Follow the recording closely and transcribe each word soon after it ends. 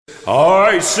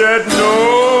I said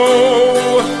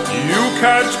no, you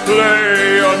can't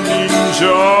play a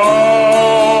ninja.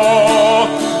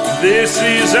 This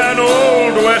is an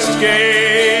Old West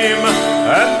game,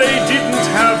 and they didn't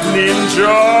have ninjas.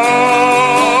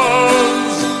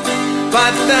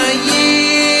 But the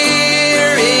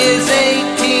year is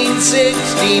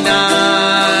 1869,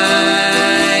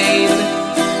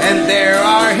 and there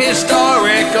are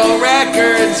historical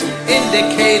records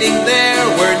indicating there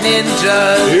were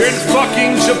ninjas. In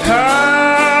fucking Japan,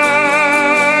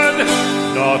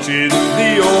 not in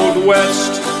the Old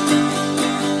West.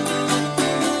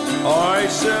 I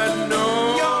said no.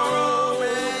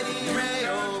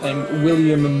 I'm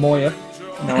William Moyer.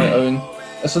 Now I own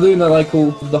a saloon that I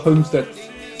call the Homestead.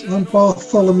 I'm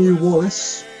Bartholomew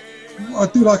Wallace. I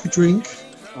do like a drink.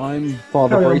 I'm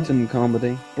Father Brayton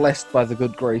Carmody, blessed by the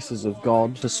good graces of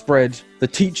God to spread the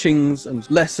teachings and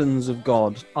lessons of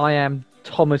God. I am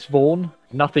Thomas Vaughan.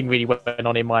 Nothing really went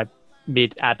on in my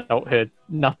mid-adulthood.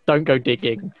 No, don't go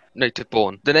digging. Native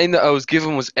born. The name that I was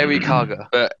given was Eric Hager,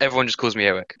 but everyone just calls me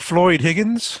Eric. Floyd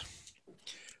Higgins.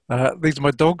 These are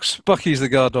my dogs. Bucky's the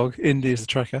guard dog. Indy is the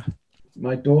tracker.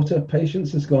 My daughter,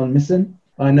 Patience, has gone missing.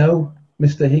 I know,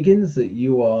 Mr. Higgins, that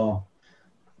you are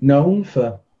known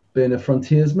for being a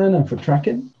frontiersman and for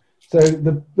tracking. So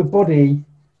the body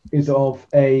is of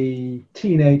a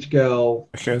teenage girl.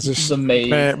 Okay, is this The maid.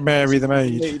 Mary the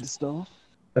maid?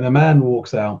 And a man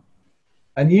walks out.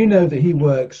 And you know that he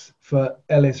works for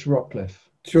Ellis Rockcliffe.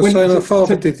 So you're saying her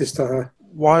father did this to her?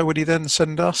 Why would he then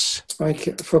send us? Make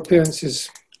it for appearances.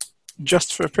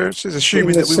 Just for appearances,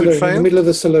 assuming that we saloon, would in the fail? middle of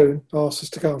the saloon, asked us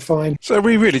to go and find. So are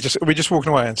we just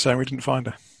walking away and saying we didn't find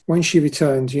her? When she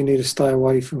returns, you need to stay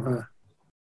away from her.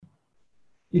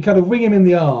 You kind of ring him in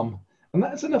the arm. And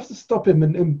that's enough to stop him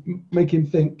and make him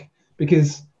think.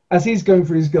 Because as he's going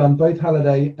for his gun, both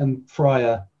Halliday and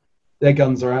Fryer, their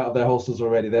guns are out of their holsters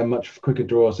already. They're much quicker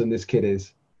draws than this kid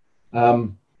is.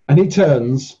 And he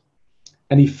turns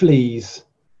and he flees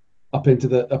up into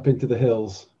the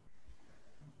hills.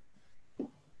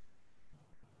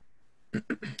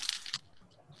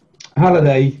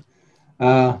 Halliday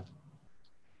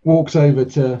walks over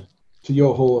to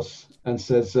your horse and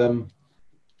says,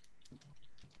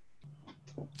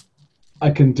 I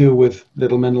can deal with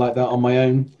little men like that on my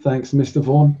own, thanks, Mr.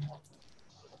 Vaughan.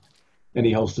 And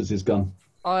he holsters his gun.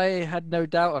 I had no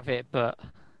doubt of it, but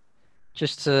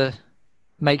just to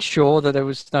make sure that there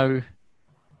was no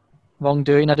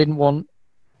wrongdoing, I didn't want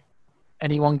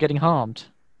anyone getting harmed.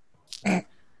 I'm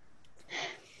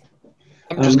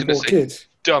just going to say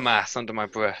dumbass under my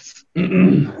breath.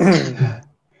 I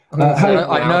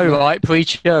know, right?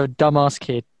 Preacher, dumbass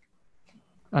kid.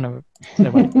 I know.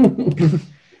 Anyway.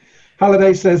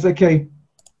 Halliday says, okay,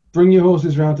 bring your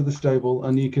horses round to the stable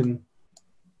and you can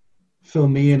fill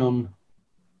me in on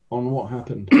what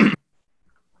happened.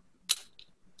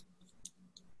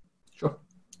 Sure.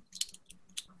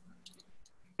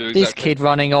 This kid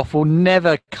running off will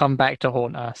never come back to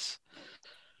haunt us.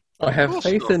 I have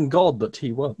faith in God that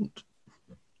he won't.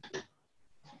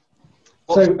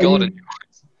 So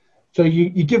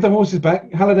you give the horses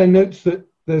back. Halliday notes that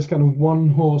there's kind of one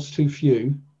horse too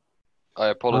few. I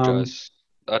apologise.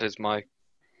 That is my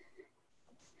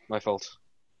fault.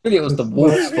 Really, it was the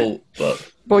wolf's fault,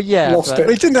 but... Well, yeah, Lost it.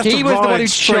 He didn't have to he was the one who ride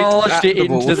straight charged at it the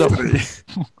into wolf,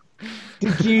 the...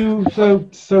 Did you?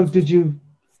 So did you?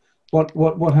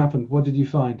 What happened? What did you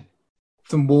find?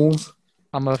 Some wolves.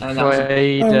 I'm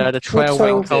afraid the trail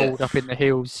went cold up in the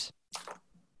hills.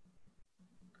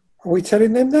 Are we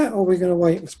telling them that, or are we going to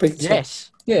wait and speak to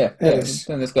Yes. Yeah, Ellis?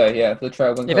 then let's go. Yeah, the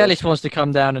trail went If cold. Ellis wants to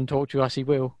come down and talk to us, he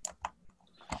will.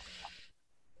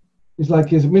 It's like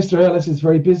Mr. Ellis is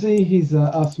very busy. He's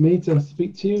asked me to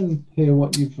speak to you and hear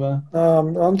what you've.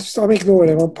 I'm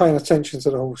ignoring him. I'm paying attention to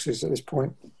the horses at this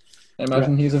point. I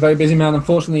imagine he was a very busy man.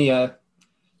 Unfortunately,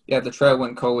 the trail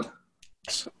went cold.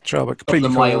 Trail went completely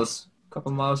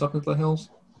Couple of miles up into the hills.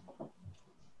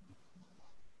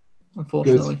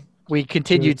 Unfortunately. Good. We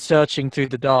continued searching through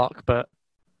the dark, but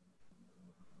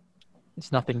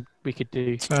there's nothing we could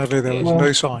do. Sadly, there was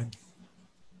no sign.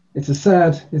 It's a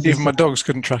sad. Even my dogs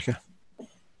couldn't track her.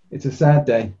 It's a sad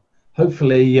day.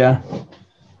 Hopefully,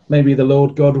 maybe the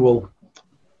Lord God will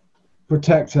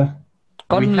protect her.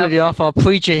 Funnily enough, our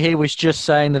preacher here was just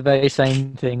saying the very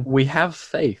same thing. We have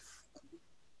faith.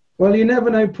 Well, you never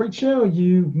know, preacher.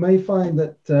 You may find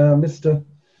that Mr.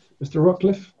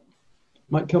 Rockcliffe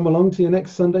might come along to your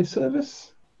next Sunday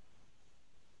service.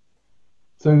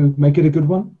 So make it a good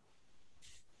one.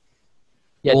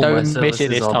 Yeah, All my don't miss it services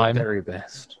this are the time. very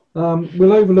best.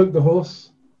 We'll overlook the horse.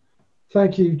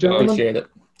 Thank you, gentlemen. Appreciate it.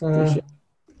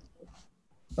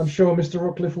 I'm sure Mr.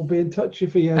 Rockcliffe will be in touch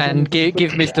if he has. And anything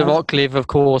give to Mr. add. Rockcliffe, of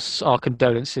course, our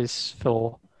condolences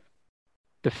for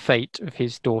the fate of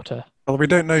his daughter. Well, we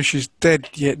don't know she's dead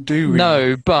yet, do we?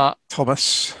 No, but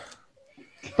Thomas.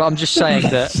 I'm just saying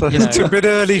that. So you know, it's a bit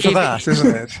early for if- that,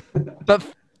 isn't it? But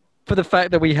for the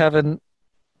fact that we haven't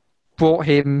brought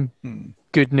him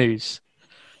good news.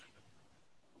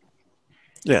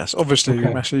 Yes, obviously we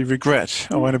Okay. massively regret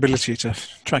our inability to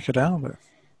track her down. But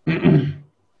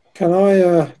Can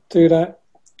I do that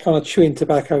kind of chewing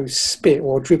tobacco spit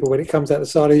or dribble when it comes out the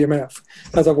side of your mouth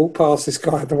as I walk past this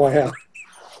guy on the way out?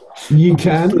 You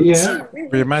can, yeah.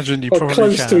 we imagine you Or probably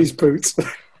close can. to his boots.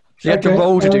 You have to Okay,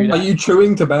 roll to do Are that. you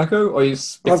chewing tobacco or are you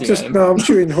spitting at him? I'm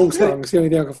chewing horse dung. It's the only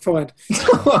thing I can find.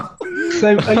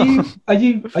 So are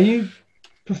you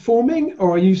performing,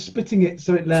 or are you spitting it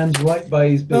so it lands right by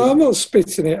his boot? No, I'm not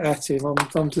spitting it at him.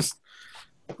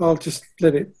 I'll just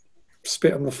let it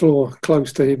spit on the floor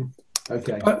close to him.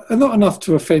 Okay. Not enough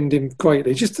to offend him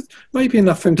greatly. Just maybe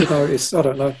enough for him to notice. I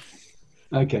don't know.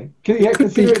 Okay. Could be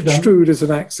consider it done. construed as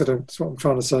an accident. That's what I'm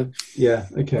trying to say. Yeah.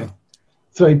 Okay.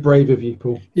 It's very brave of you,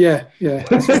 Paul. Yeah.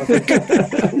 That's what I think.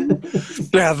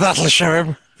 Yeah, that'll show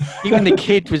him. Even the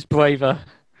kid was braver.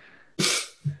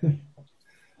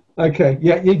 Okay.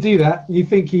 Yeah, you do that. You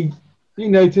think he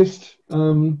noticed.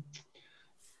 You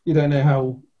don't know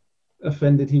how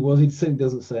offended he was. He certainly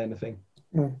doesn't say anything.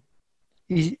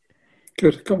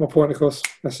 Good. Got my point across.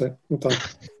 That's it. I'm done.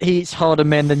 He eats harder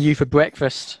men than you for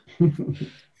breakfast.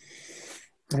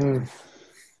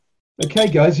 Okay,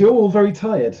 guys, you're all very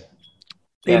tired.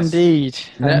 Yes. Indeed.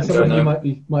 And some of no.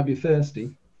 you might be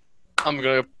thirsty. I'm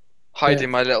going to hide in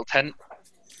my little tent.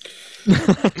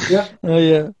 Yeah. Oh,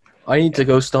 yeah. I need to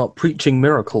go start preaching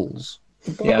miracles.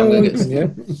 Yeah, I'm gonna get Yeah.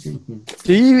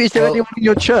 Do you? Is there Well- anyone in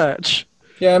your church?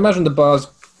 Yeah, I imagine the bar's.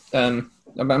 I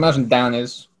imagine Dan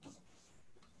has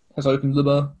opened the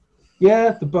bar.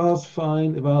 Yeah, the bar's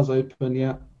fine. The bar's open.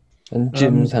 Yeah. And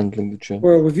Jim's handling the chair.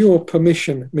 Well, with your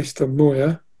permission, Mr.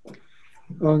 Moyer,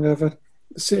 I'm going to have a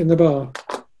sit in the bar.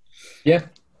 Yeah,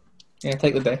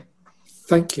 take the day.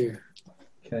 Thank you.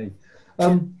 Okay.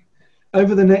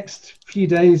 Over the next few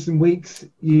days and weeks,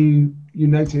 you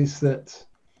notice that,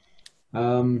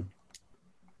 the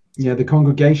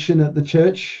congregation at the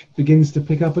church begins to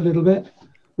pick up a little bit.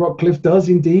 Rockcliffe does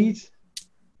indeed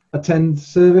attend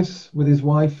service with his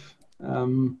wife.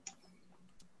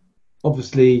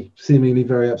 Obviously, seemingly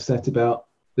very upset about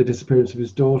the disappearance of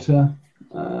his daughter.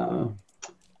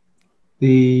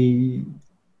 You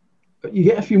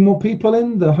get a few more people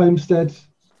in the Homestead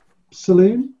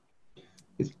Saloon.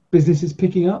 Its business is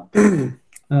picking up.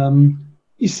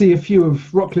 You see a few of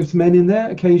Rockcliffe's men in there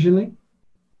occasionally,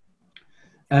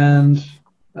 and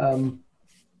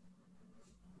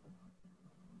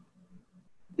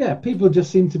people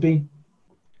just seem to be,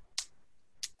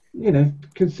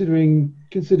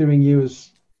 considering you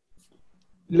as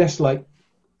less like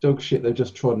dog shit they've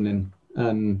just trodden in,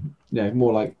 and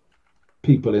more like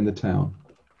people in the town.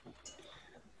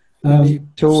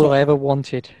 It's all I ever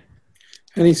wanted.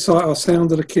 Any sight or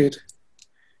sound of the kid?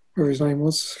 Whatever his name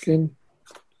was again.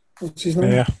 What's his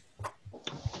name? Yeah.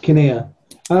 Kinnear.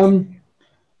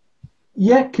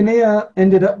 Kinnear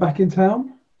ended up back in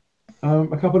town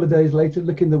a couple of days later,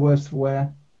 looking the worse for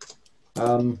wear.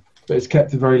 But it's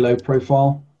kept a very low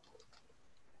profile.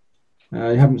 You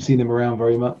haven't seen him around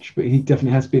very much, but he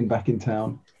definitely has been back in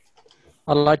town.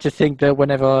 I like to think that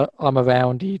whenever I'm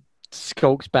around, he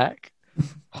skulks back,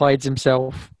 hides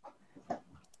himself.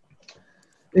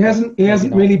 He hasn't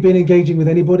really been engaging with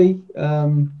anybody.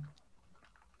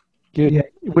 Good. Yeah,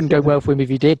 It wouldn't go well for him if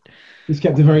he did. He's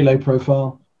kept a very low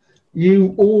profile.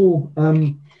 You all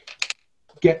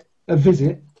get a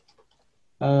visit.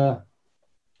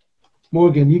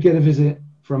 Morgan, you get a visit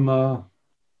from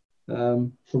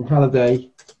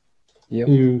Halliday, Yep.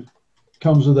 who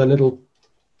comes with a little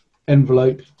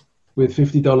envelope with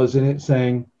 $50 in it,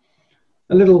 saying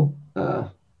a little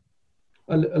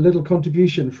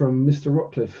contribution from Mr.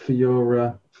 Rockcliffe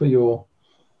for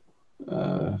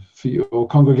your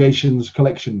congregation's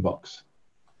collection box.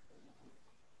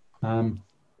 In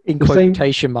The same-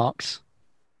 quotation marks.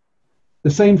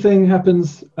 The same thing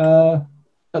happens at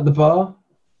the bar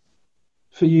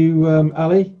for you,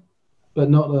 Ali, but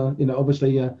not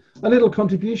obviously a little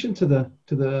contribution to the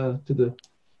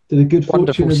good fortune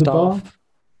Wonderful of the bar. staff.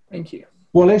 Thank you.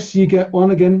 Wallace, you get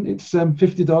one again. It's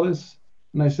 $50,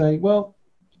 and they say, "Well,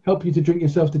 help you to drink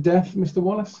yourself to death, Mr.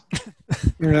 Wallace."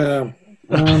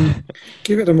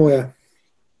 Give it to Moyer. Put it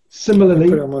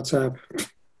Similarly, on my tab.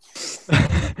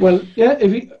 well, yeah,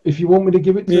 if you want me to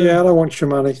give it to, Yeah, I don't want your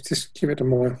money. Just give it to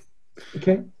Moyer.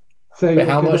 okay. So Wait,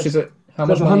 how okay, much is it? How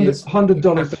So much that's money is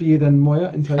 $100 for you then,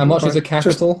 Moya. In total. How much is a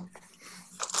capital?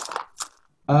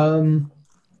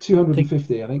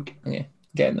 250, I think. Yeah,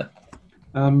 getting there.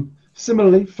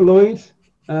 Similarly, for Lloyd,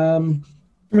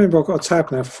 Remember, I've got a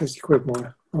tab now for 50 quid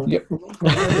more. Right. Yep.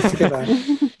 Let's get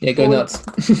that. Yeah, go nuts.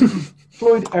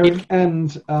 Floyd, Erin,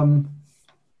 and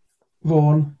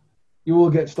Vaughan, you all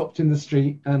get stopped in the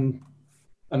street and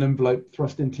an envelope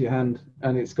thrust into your hand,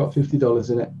 and it's got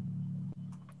 $50 in it.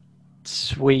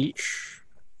 Sweet.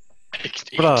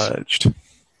 Obliged.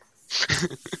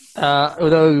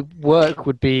 Although work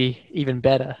would be even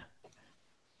better.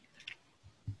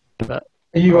 But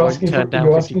Are you I won't asking turn for, down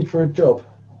you're 50. asking for a job?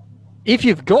 If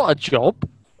you've got a job,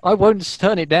 I won't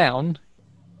turn it down.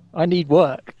 I need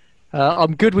work.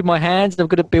 I'm good with my hands. I'm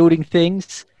good at building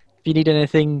things. If you need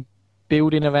anything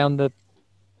building around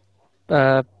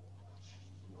the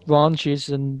ranches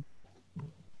and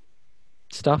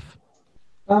stuff.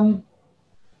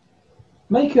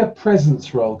 Make a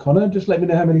presence roll, Connor. Just let me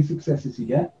know how many successes you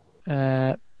get.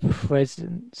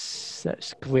 Presents.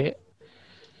 That's great.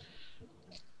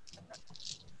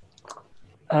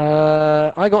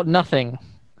 I got nothing.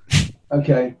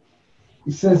 Okay.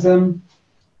 He says,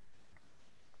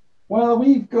 well,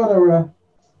 we've got a,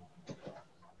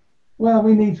 well,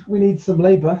 we need some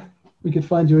labour. We could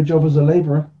find you a job as a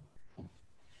labourer.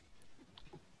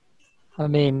 I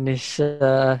mean, it's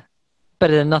better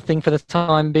than nothing for the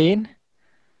time being.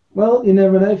 Well, you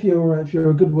never know. If you're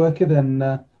a good worker, then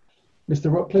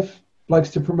Mr. Rockcliffe likes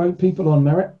to promote people on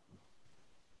merit.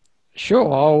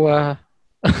 Sure, I'll.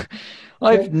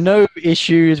 I have no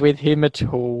issues with him at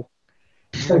all.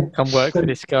 Come work for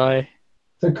this guy.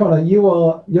 So, Connor,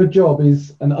 your job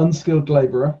is an unskilled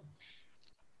labourer.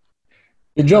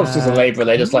 Your job's just a labourer.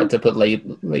 They just like to put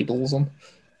labels on.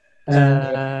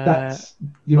 That's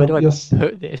where do I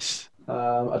put this?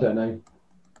 I don't know.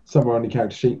 Somewhere on your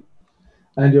character sheet.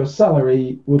 And your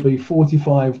salary will be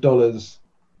 $45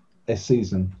 a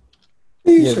season.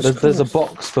 Yeah, there's a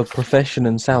box for profession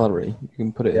and salary. You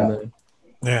can put it in there.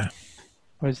 Yeah.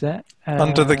 Where's that?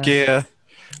 Under the gear,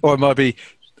 or it might be,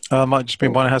 might just be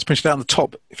one that has printed out on the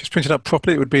top. If it's printed out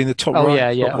properly, it would be in the top right. Oh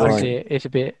yeah, top I right. see it. It's a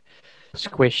bit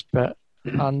squished, but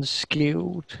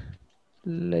unskilled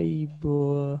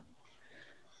labour.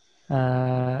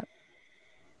 4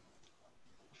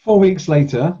 weeks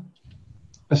later,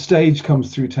 a stage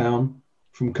comes through town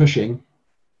from Cushing,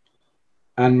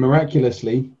 and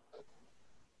miraculously,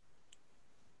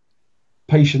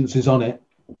 Patience is on it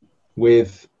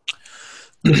with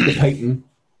Mr. Peyton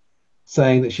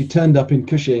saying that she turned up in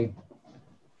Cushing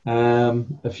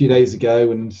a few days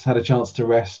ago and had a chance to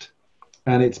rest,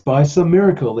 and it's by some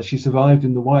miracle that she survived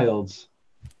in the wilds.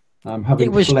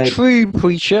 It was true,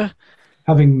 preacher.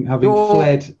 Having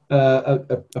fled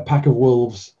a pack of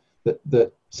wolves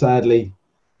that sadly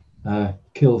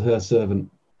killed her servant,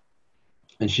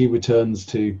 and she returns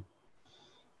to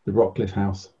the Rockcliffe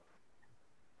house.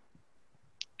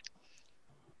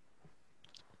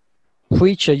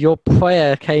 Preacher, your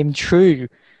prayer came true.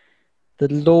 The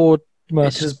Lord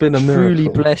must has been a truly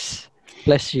miracle.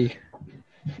 bless you.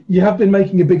 You have been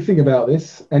making a big thing about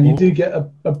this, and you do get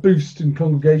a boost in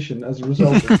congregation as a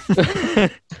result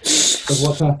of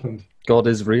what's happened. God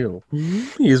is real.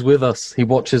 He is with us. He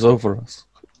watches over us.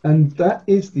 And that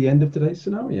is the end of today's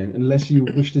scenario, unless you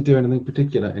wish to do anything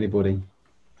particular, anybody.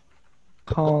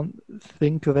 Can't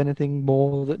think of anything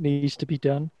more that needs to be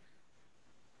done.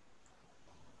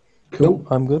 Cool. Nope,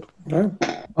 I'm good. No.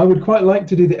 I would quite like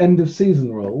to do the end of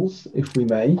season rolls, if we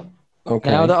may.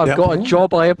 Okay. Now that I've got a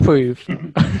job, I approve.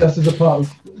 Just as a part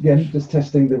of, again, just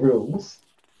testing the rules.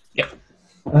 Yep.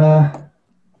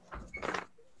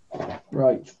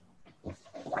 Right.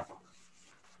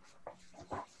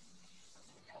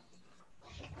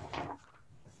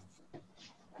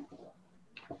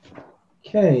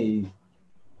 Okay.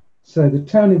 So the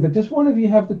town, but does one of you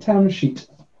have the town sheet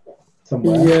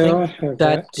somewhere? Yeah, I have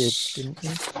Dad that. did, didn't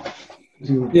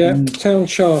he? Yeah, town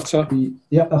charter.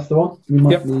 Yeah, that's the one. We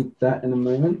might need that in a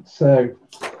moment. So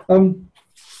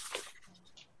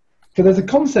there's a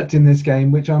concept in this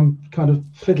game which I'm kind of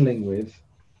fiddling with,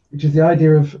 which is the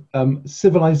idea of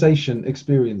civilization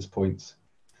experience points.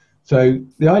 So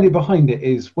the idea behind it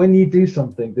is when you do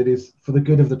something that is for the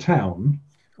good of the town,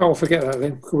 Oh, forget that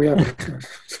then. Could we have it?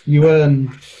 you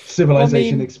earn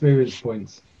civilization experience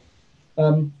points.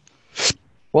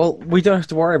 Well, we don't have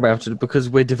to worry about it because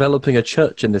we're developing a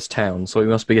church in this town, so we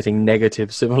must be getting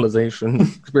negative civilization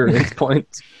experience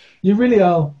points. You really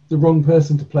are the wrong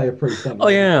person to play a priest, aren't you?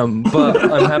 I am,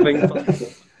 but I'm having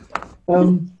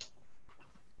fun.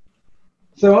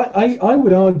 So I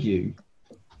would argue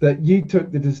that you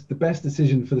took the best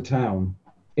decision for the town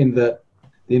in that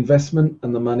the investment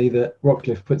and the money that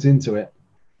Rockcliffe puts into it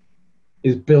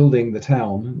is building the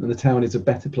town, and the town is a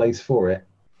better place for it.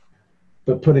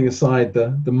 But putting aside the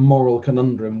moral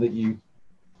conundrum that you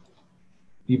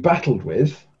battled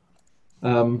with,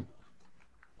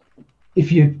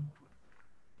 if you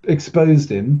exposed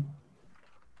him,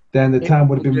 then the town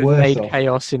would have been worse made off.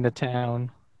 chaos in the town.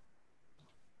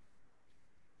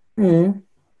 Mm.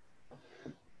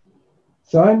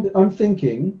 So I'm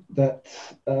thinking that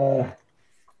I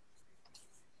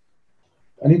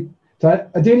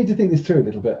do need to think this through a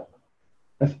little bit.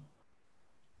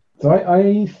 So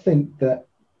I think that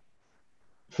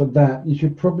for that you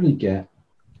should probably get.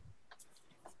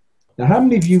 Now, how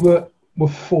many of you were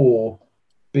for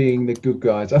being the good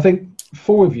guys? I think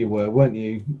 4 of you weren't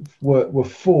you? Were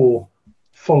for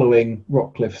following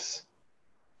Rockcliffe's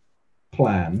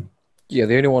plan. Yeah,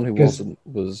 the only one who wasn't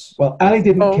was. Well, Ali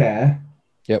didn't care.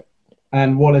 Yep.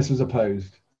 And Wallace was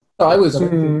opposed. I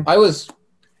was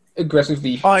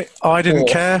aggressively. I didn't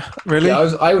care really.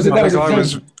 Yeah, I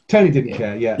was. Tony didn't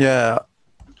care. Yeah. Yeah.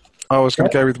 I was going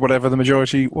to go with whatever the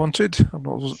majority wanted. I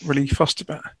wasn't really fussed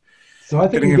about So I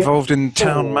think getting involved in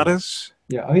town matters.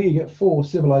 Yeah, I think you get 4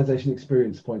 civilization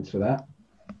experience points for that.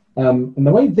 And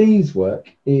the way these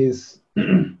work is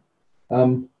we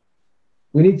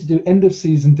need to do end of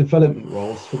season development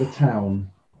rolls for the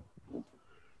town.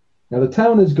 Now the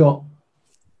town has got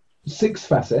 6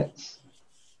 facets,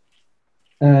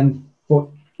 and for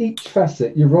each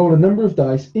facet you roll a number of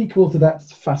dice equal to that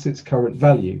facet's current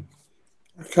value.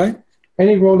 Okay.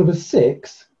 Any roll of a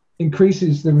 6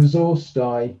 increases the resource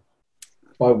die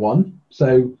by 1.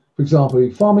 So, for example,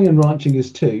 farming and ranching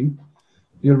is 2.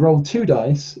 You'll roll 2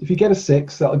 dice. If you get a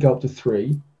 6, that'll go up to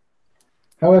 3.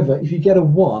 However, if you get a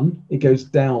 1, it goes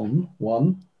down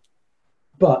 1.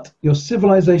 But your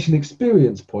civilization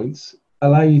experience points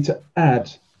allow you to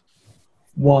add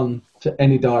 1 to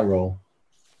any die roll.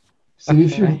 So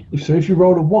if you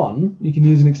roll a 1, you can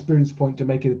use an experience point to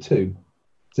make it a 2.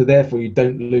 So therefore, you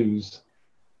don't lose.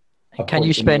 Can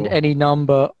you spend any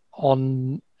number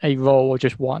on a roll or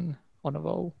just 1 on a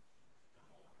roll?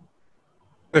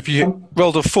 If you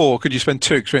rolled a 4, could you spend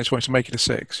 2 experience points to make it a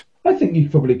 6? I think you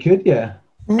probably could, yeah.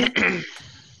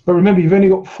 But remember, you've only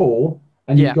got 4,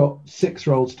 and you've got 6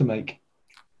 rolls to make.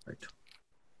 Right.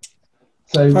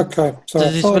 So okay. So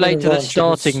does this relate to the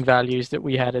starting values that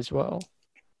we had as well?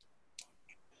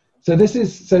 So this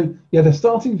is the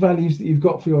starting values that you've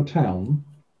got for your town,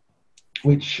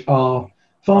 which are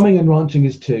farming and ranching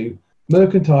is 2,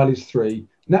 mercantile is 3,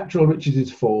 natural riches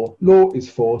is 4, law is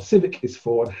 4, civic is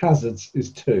 4, and hazards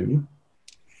is 2.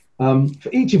 For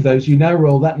each of those, you now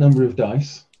roll that number of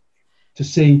dice to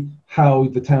see how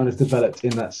the town is developed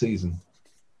in that season.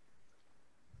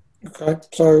 Okay,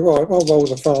 so right, I'll roll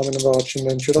the farming and ranching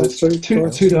then, should I?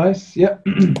 Two dice, yep.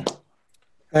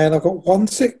 And I've got 1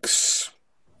 6.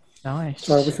 Nice.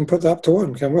 So we can put that up to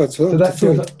 1, can we? So that's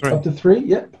up to 3,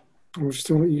 yep. We've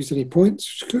still not used any points,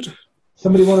 which is good.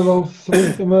 Somebody want to roll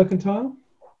 3 for mercantile?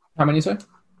 How many, sir?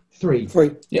 3.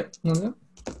 3. Yep. 2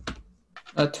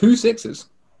 6s.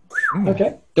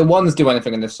 Okay. The 1s do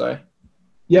anything in this, sorry?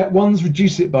 Yeah, 1s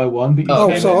reduce it by 1.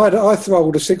 But so I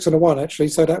rolled a 6 and a 1 actually,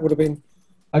 so that would have been.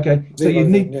 Okay, so you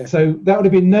need. So that would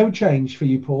have been no change for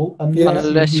you, Paul,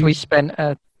 unless we spent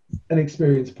an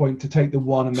experience point to take the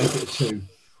 1 and make it a 2.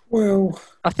 Well,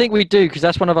 I think we do because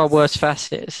that's one of our worst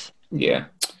facets. Yeah.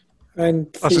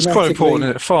 And that's quite important,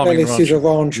 isn't it? Farming. Ellis is a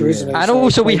rancher, isn't it? And so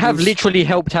also, we have literally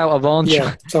helped out a rancher.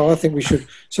 Yeah, so I think we should.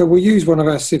 So we'll use one of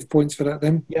our civ points for that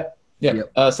then. Yeah.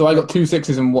 Yeah. So I got 2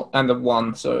 6s and a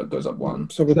 1, so it goes up 1.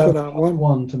 So we'll put out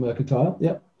 1 to mercantile.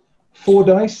 Yep. 4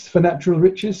 dice for natural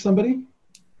riches. Somebody.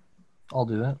 I'll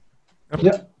do that.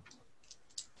 Yep.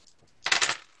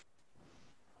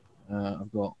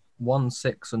 I've got 1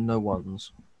 6 and no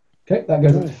 1s. Okay, that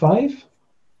goes up to 5.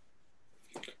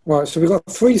 Right, so we've got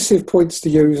 3 civ points to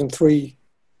use and 3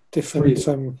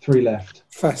 different 3 left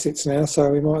facets now, so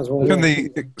we might as well. Can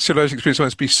the civilization experience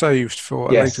points be saved for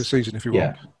a later season if you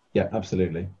want? Yeah,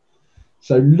 absolutely.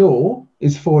 So law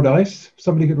is 4 dice.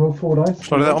 Somebody could roll 4 dice.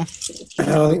 Try that one.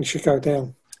 I think it should go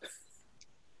down.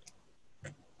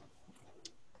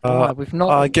 We've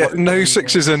not. I get no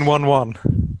 6s and 1 1.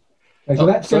 Okay, so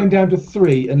that's going down to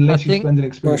 3 unless you spend an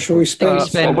experience. Well, shall we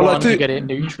spend 1 to get it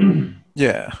neutral?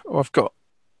 Yeah, I've got.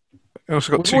 I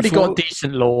also got We've 2 already 4. got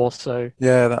decent law, so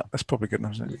Yeah, that's probably good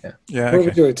enough, isn't it? Yeah, What do we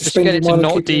okay. do? just get it to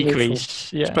not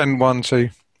decrease. Yeah. Spend 1 2.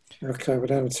 Okay, we're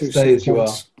down to 2 Stay civ as you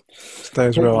points. Stay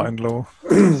as we are in law.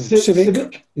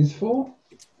 Civic is 4.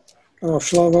 Oh,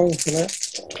 shall I roll for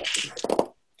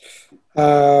that?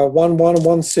 1 1 and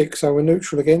 1 6, so we're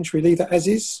neutral again. Should we leave that as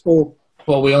is? Or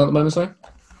What are we on at the moment, sorry?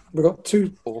 We've got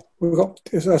two. We've got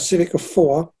a civic of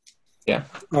 4. Yeah.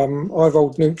 I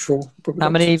rolled neutral. But How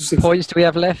many points do we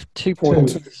have left? 2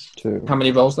 points. Two. How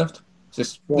many rolls left?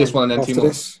 Just this one and then after 2 more.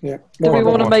 this. Yeah. Do we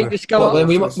want to make this go Well, up? then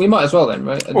we might as well then,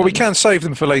 right? Well, we can save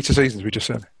them for later seasons. We just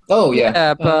said. Oh yeah.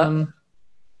 Yeah, but No,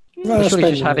 surely just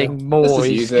spending having it. more Let's just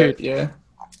is use good. it. Yeah.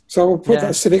 So we'll put Yeah.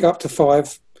 that civic up to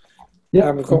 5. Yeah,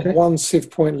 And we've got okay. 1 civ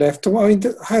point left. I mean,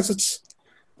 the hazards.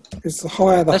 Is the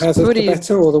higher the That's hazard, pretty- the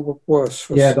better, or the worse?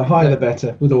 Yeah, the higher the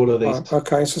better with all of these. Right,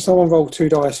 okay, so someone roll 2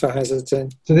 dice for hazards then.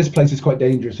 So this place is quite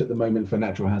dangerous at the moment for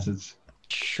natural hazards.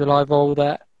 Shall I roll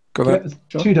that? Got Yeah, that?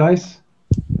 there's 2 dice.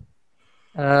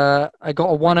 I got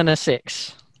a 1 and a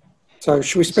 6. So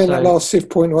should we spend that So- last civ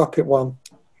point or up it 1?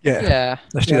 Yeah. Yeah.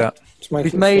 Let's do Yeah. that. To make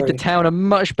We've it made 3. the town a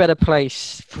much better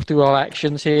place through our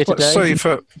actions here Much today.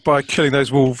 safer by killing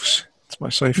those wolves. It's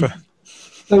much safer.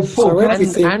 So, So Paul,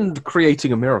 everything, And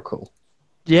creating a miracle.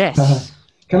 Yes.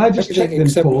 can I just check everything then,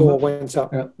 except law Paul? went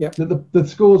up. Yeah. Yep. The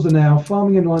scores are now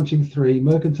farming and ranching 3,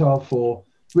 mercantile 4,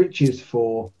 riches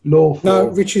 4, law 4. No,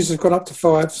 riches has gone up to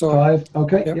 5. So 5.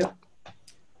 Okay. Yep. Yep.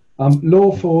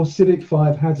 Law 4, civic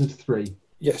 5, hazard 3.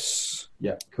 yes.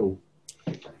 Yeah. Cool.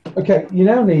 Okay. You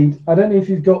now need. I don't know if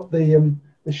you've got the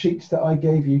sheets that I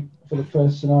gave you for the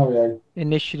first scenario.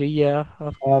 Initially, yeah.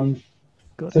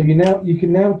 Got So you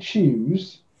can now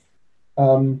choose.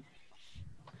 How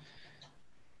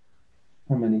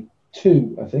many?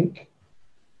 2, I think.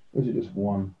 Or is it just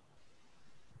 1?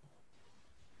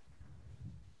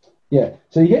 Yeah.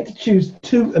 So you get to choose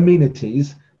 2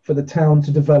 amenities for the town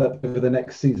to develop over the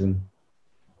next season.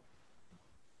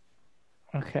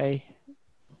 Okay.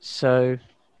 So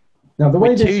Now the way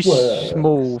we're too this works.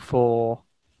 small for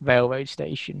railroad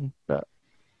station, but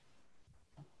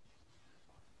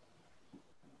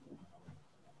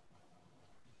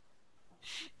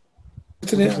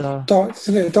Isn't it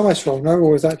a dice roll, no?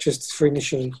 Or is that just for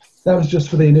initially? That was just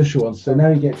for the initial one. So now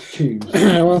you get to choose.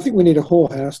 Well, I think we need a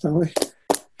whorehouse, don't we?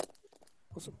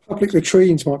 Public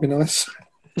latrines might be nice.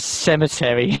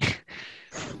 cemetery.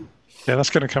 Yeah, that's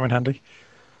going to come in handy.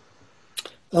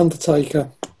 Undertaker.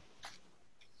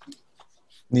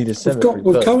 Need a cemetery.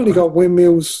 We've currently got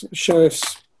windmills,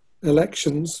 sheriffs,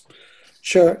 elections,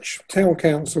 church, town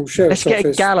council, Let's sheriff's get a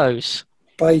office, gallows.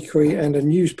 bakery, and a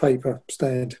newspaper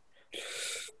stand.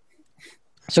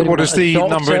 So we what want does a the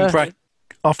number in doctor. bracket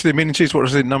after the amenities? What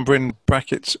does the number in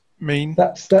brackets mean?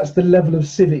 That's the level of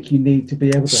civic you need to be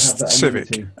able to have that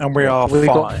Civic, amenity. and we are We've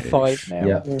got 5. 5 now.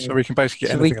 Yeah. So we can basically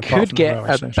get So we anything apart could from the get railway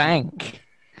a station. bank.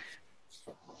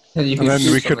 And you And then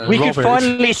choose we could something. We rob could it.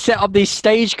 finally set up the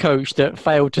stagecoach that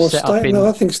failed to Well, set up in.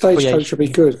 I think stagecoach creation. would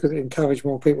be good because it encourage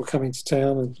more people coming to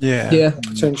town and Yeah. Yeah.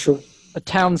 potential. A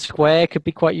town square could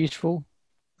be quite useful.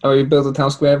 Oh, you build a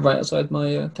town square right outside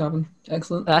my tavern.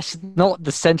 Excellent. That's not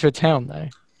the centre of town, though.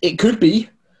 It could be.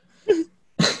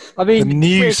 I mean, The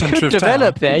new it centre could of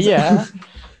develop town. there, yeah.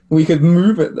 We could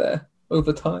move it there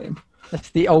over time.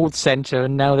 That's the old centre,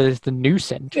 and now there's the new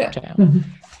centre Yeah. of town.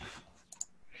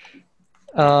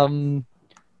 We What are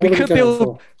we could going build,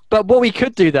 for? but what we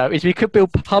could do though is we could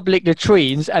build public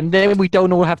latrines, and then we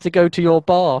don't all have to go to your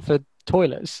bar for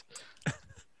toilets.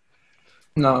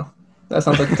 No, that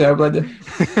sounds like a terrible idea.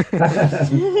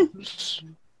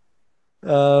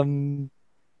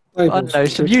 I don't know,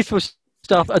 some useful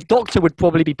stuff. A doctor would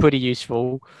probably be pretty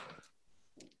useful,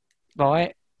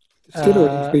 right? Still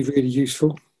would be really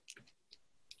useful.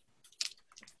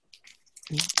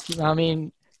 I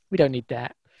mean, we don't need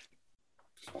that.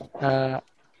 I've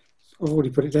already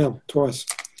put it down twice.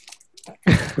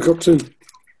 I've got 2.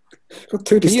 Got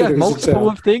 2 Can you have distilleries in multiple town.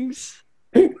 of things?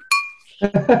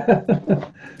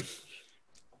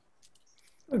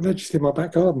 They're just in my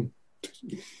back garden.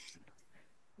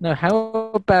 No,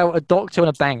 how about a doctor and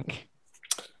a bank?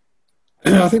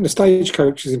 I think the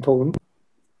stagecoach is important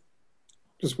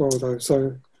as well, though.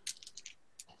 So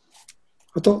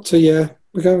a doctor, yeah,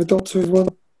 we're going with doctor as well.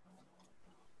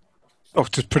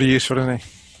 Doctor's pretty useful, isn't he?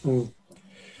 Mm.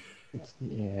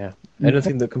 Yeah.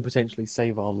 Anything that can potentially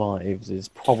save our lives is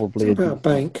probably What about a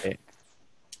bank? pick.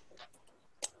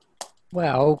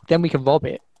 Well, then we can rob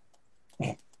it.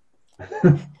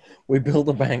 We build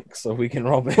a bank so we can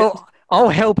rob it. Well, I'll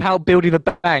help out building the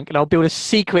bank, and I'll build a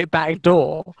secret back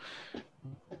door.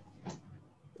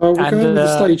 Oh, we're And, going with the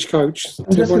uh, stagecoach. I'm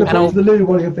just going to And I'll- pause the loo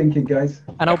while you're thinking, guys.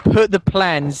 And I'll put the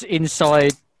plans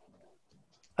inside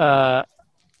a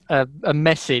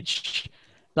message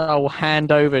that I'll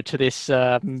hand over to this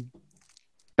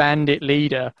bandit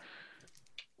leader.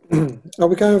 Are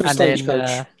we going with the And then, stagecoach?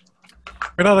 I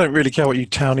mean, I don't really care what you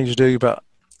townies do, but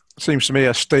it seems to me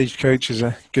a stagecoach is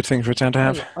a good thing for a town to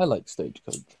have. I like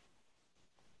stagecoach.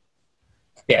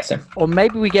 Yeah, same. Or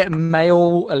maybe we get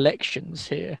male elections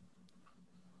here.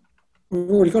 We've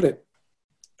already got it.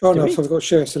 Oh, Do no, we? so we've got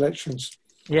share selections.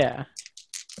 Yeah.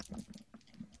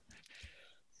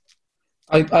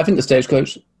 I think the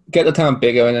stagecoach, get the town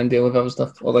bigger and then deal with other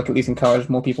stuff. Or like at least encourage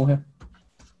more people here.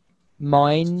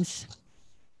 Mines.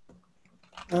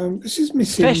 This is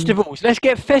missing... Festivals. Let's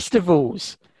get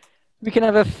festivals. We can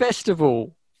have a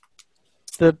festival.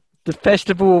 The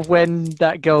festival of when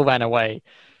that girl ran away.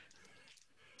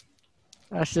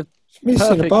 That's a It's missing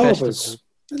perfect the barbers, festival.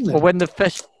 isn't it? Or when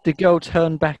the girl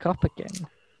turned back up again.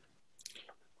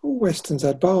 All westerns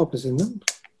had barbers in them.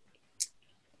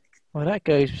 Well, that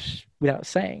goes without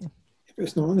saying. But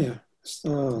it's not on here.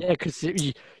 Yeah, because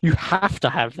you have to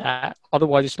have that.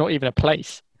 Otherwise, it's not even a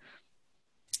place.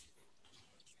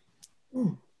 I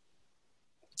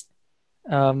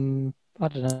don't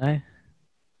know.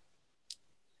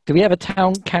 Do we have a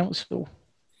town council?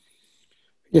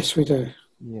 Yes, we do.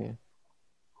 Yeah.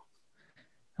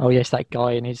 Oh, yes, that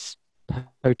guy in his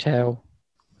hotel.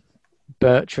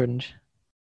 Bertrand.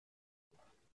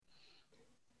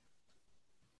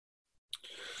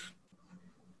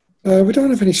 We don't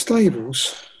have any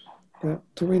stables. But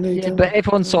do we need... Yeah, but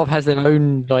everyone sort of has their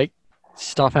own, like,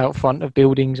 stuff out front of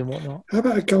buildings and whatnot. How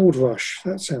about a gold rush?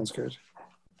 That sounds good.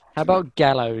 How about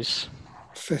gallows?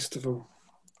 Festival.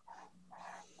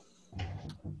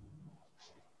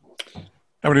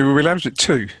 How many were we allowed? Was it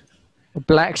 2? A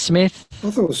blacksmith. I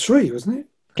thought it was 3, wasn't it?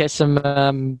 Get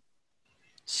some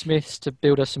smiths to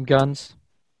build us some guns.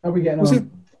 How are we getting Was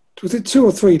on? it 2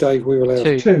 or 3 days we were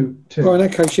allowed? Two. Two. Oh, in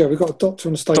that case, yeah, we've got a doctor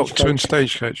and a stagecoach. Doctor and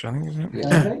stagecoach, I think, isn't it?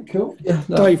 Okay, cool. Yeah.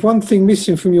 No. Dave, one thing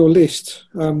missing from your list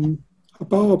are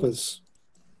barbers.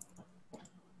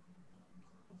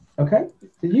 Okay,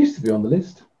 it used to be on the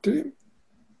list. Did it?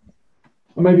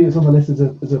 Or maybe it's on the list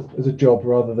as a job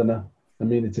rather than a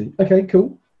amenity. Okay,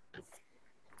 cool.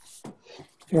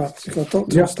 Right, so you've got a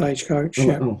doctor Yeah. and stagecoach. Oh,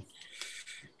 Yeah. oh.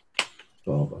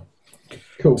 Barber.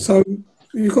 Cool. So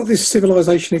you've got this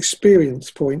civilization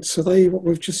experience points. Are they what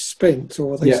we've just spent,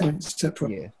 or are they Yeah. something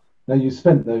separate? Yeah. Now you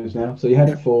spent those now, so you had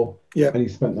Yeah. 4, Yeah. and you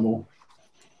spent them all.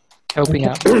 Helping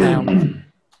out the town.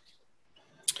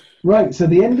 Right, so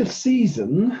the end of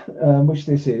season, which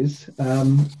this is,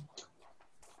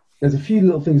 there's a few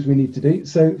little things we need to do.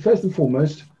 So first and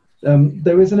foremost,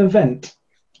 there is an event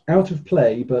out of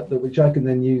play, but which I can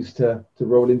then use to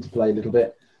roll into play a little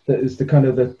bit. That is the kind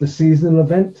of the seasonal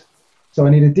event. So I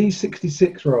need a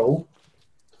D66 roll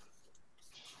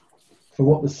for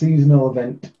what the seasonal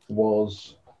event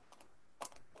was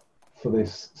for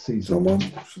this season. Someone?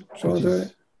 Shall I Which do is-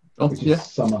 it? Oh, Which is yeah.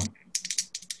 summer.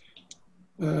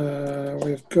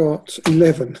 We've got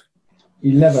 11.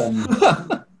 11.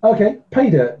 Okay, pay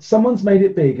dirt. Someone's made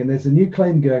it big and there's a new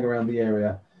claim going around the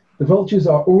area. The vultures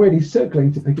are already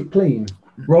circling to pick it clean.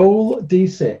 Roll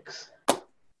D6.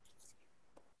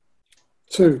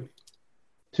 2.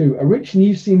 2. A rich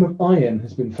new seam of iron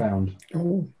has been found.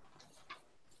 Oh.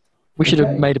 We should have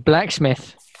Okay. made a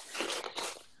blacksmith.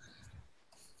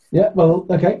 Yeah, well,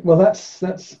 okay. Well, that's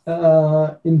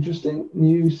interesting.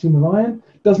 New seam of iron.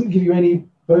 Doesn't give you any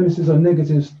bonuses or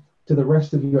negatives to the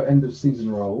rest of your end of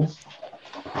season rolls.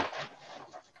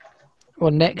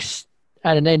 Well,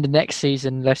 at the end of next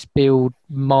season, let's build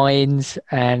mines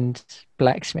and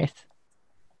blacksmith,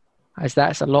 as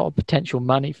that's a lot of potential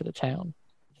money for the town.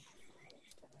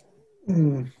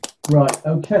 Right,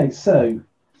 okay, so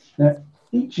now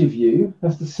each of you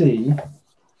has to see.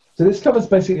 So this covers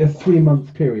basically a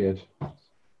 3-month period.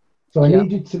 So I Yeah.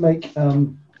 need you to make,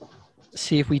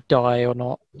 See if we die or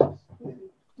not.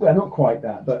 well, not quite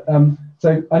that, but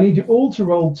so I need you all to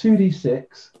roll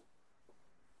 2d6.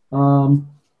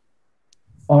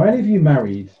 Are any of you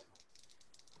married?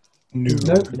 No.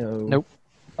 Nope. No. Nope.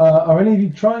 Are any of you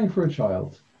trying for a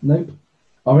child? Nope.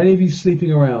 Are any of you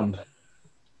sleeping around?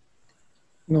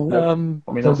 No.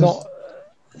 I mean, So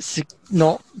that's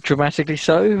Not dramatically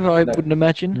so, I No. wouldn't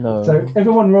imagine. no. So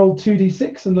everyone roll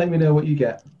 2d6 and let me know what you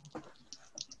get.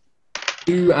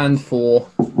 2 and 4.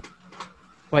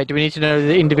 Wait, do we need to know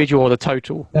the individual or the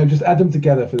total? No, just add them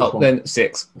together for this Oh, one. then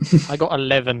 6. I got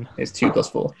 11. It's 2 plus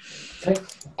 4. Okay.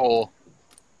 4.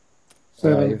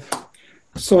 7. 5.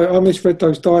 Sorry, I misread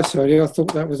those dice earlier. I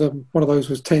thought that was one of those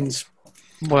was 10s.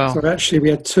 Well, So actually we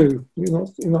had 2. You're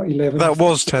not 11. That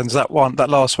was 10s, that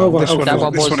last Oh, one. right, This oh, one, that is-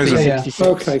 one this was one the isn't. Yeah. 66.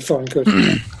 Okay, fine, good.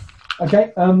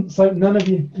 Okay. So none of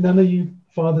you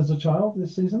fathers or child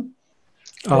this season?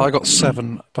 Oh, I got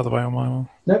 7, by the way, on my one.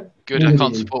 Nope. Good, I neither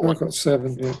can't do you. support I've one. got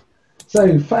 7, yeah.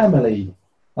 So family,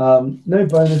 no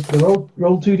bonus. But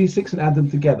roll 2d6 and add them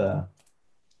together.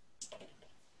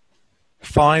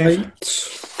 5.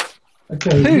 8.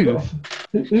 Okay. Who? you've got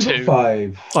Who got 2.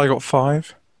 5? I got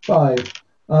 5. 5.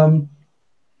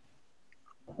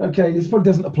 Okay, this probably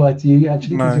doesn't apply to you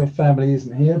actually because No. your family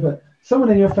isn't here, but someone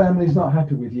in your family is not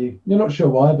happy with you. You're not sure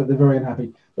why, but they're very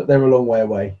unhappy. But they're a long way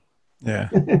away. Yeah.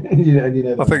 you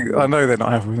know I think I know they're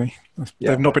not happy with me.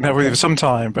 Yeah. They've not been happy with me for some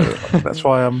time, but that's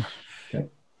why I'm.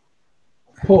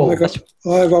 Paul,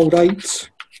 I rolled 8.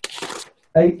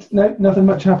 8. No, nothing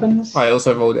much happens. I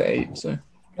also rolled an 8, so.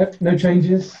 Nope, no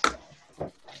changes.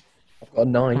 I've got a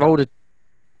 9. Rolled a.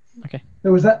 Okay.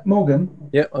 Who was that? Morgan?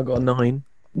 Yep, I got a 9.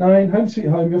 9. Home sweet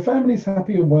home. Your family's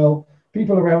happy and well.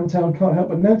 People around town can't help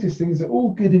but notice things are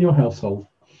all good in your household.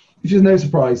 Which is no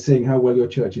surprise seeing how well your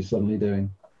church is suddenly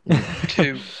doing.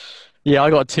 2. Yeah,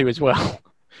 I got a 2 as well.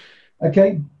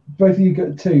 Okay, both of you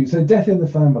got 2. So death in the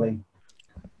family.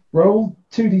 Roll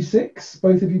 2d6,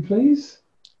 both of you, please.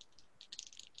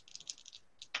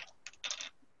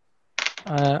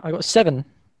 I got 7.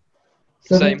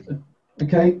 7. Same.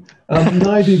 Okay.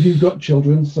 Neither of you got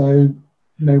children, so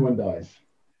no one dies.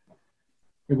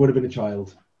 It would have been a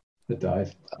child that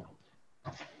died.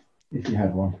 If you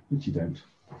had one, which you don't.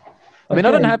 I mean,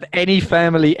 I don't Okay. have any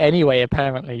family anyway,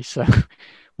 apparently, so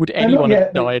would No, not anyone yet,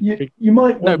 have but died? You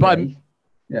might No, one but day.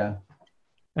 Yeah.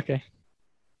 Okay.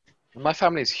 My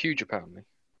family is huge, apparently.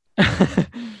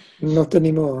 Not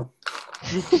anymore.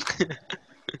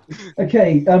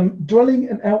 Okay, dwelling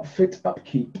and outfit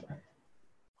upkeep.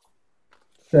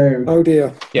 So, Oh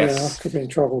dear. Yes. Yeah, I could be in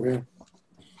trouble here.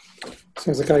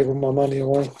 Since I gave all my money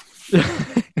away.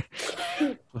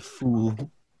 A fool.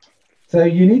 so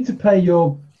you need to pay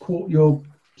your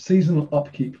seasonal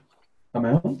upkeep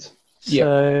amount.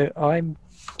 So I'm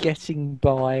getting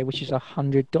by, which is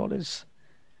 $100.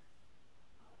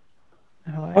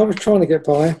 I was trying to get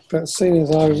by, but seeing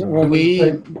as I was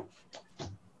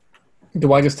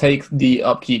Do I just take the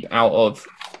upkeep out of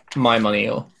my money,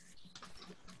 or?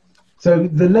 So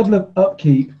the level of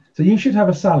upkeep. So you should have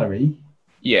a salary.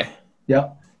 Yeah.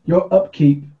 Yep. Your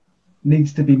upkeep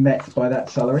needs to be met by that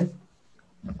salary.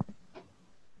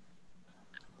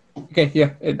 Okay.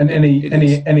 Yeah. And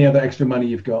any other extra money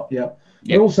you've got. Yep.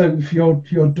 Yep. But also for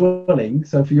your dwelling.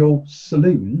 So for your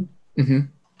saloon.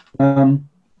 Mm-hmm.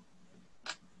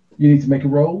 You need to make a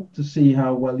roll to see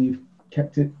how well you've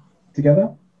kept it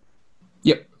together.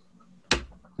 Yep.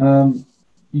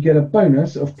 You get a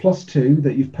bonus of +2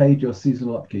 that you've paid your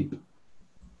seasonal upkeep.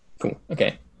 Cool.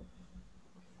 Okay.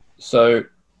 So,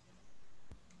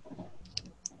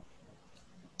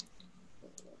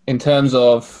 in terms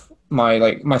of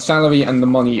my salary and the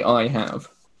money I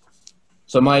have,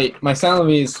 so my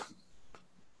salary is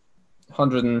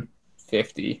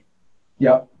 150.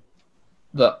 Yep.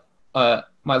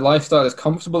 My lifestyle is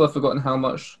comfortable. I've forgotten how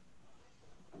much.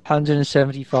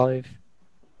 175.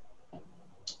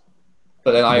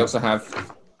 But then I also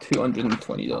have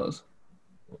 $220.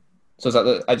 So is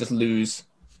that I just lose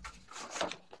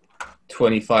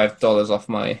 $25 off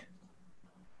my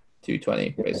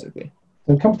 220 basically.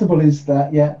 So comfortable is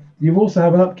that, yeah. You also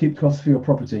have an upkeep cost for your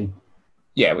property.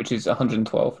 Yeah, which is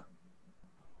 112.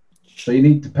 So you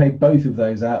need to pay both of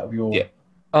those out of your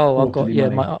Oh, I've got, quarterly yeah,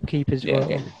 money. my upkeep as Yeah. well.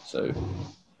 Okay. So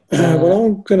well,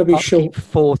 I'm going to be short,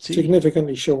 40.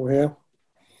 significantly short here.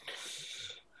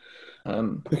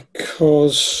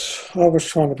 Because I was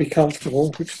trying to be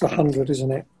comfortable, which is 100,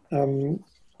 isn't it?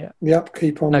 Yeah. The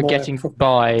upkeep on No, my getting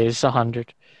by is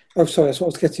 100. Oh, sorry, that's what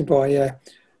I was getting by. Yeah.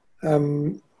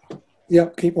 The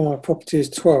upkeep on my property is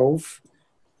 12,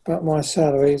 but my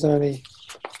salary is only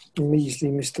measly,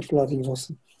 Mr. Bloody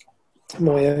Watson.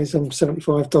 Moya is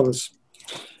 $75,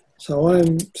 so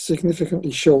I'm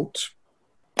significantly short.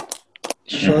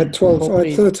 So I had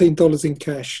 $13 in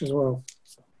cash as well.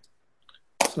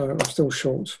 So I'm still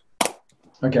short.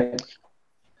 Okay.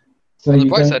 So On the you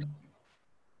bright don't... side,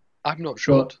 I'm not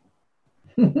short.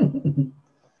 It's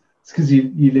because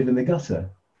you live in the gutter.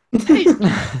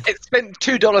 It spent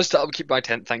 $2 to upkeep my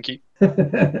tent, thank you.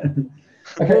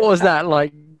 What was that,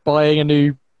 like buying a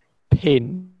new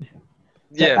pin?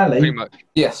 Yeah, Ali, pretty much.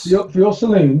 Yes. For your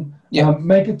saloon, Yeah.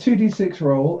 make a 2d6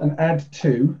 roll and add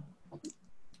 2.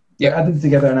 Yeah. Add them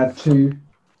together and add 2.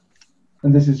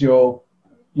 And this is your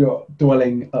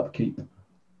dwelling upkeep.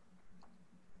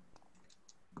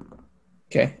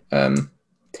 Okay. 10.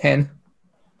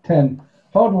 10.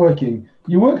 Hard working.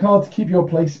 You work hard to keep your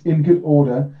place in good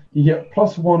order. You get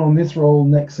 +1 on this roll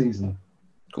next season.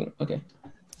 Cool. Okay.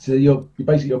 So your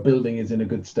building is in a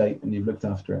good state and you've looked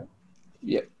after it.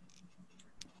 Yep.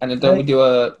 And then don't we do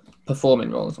a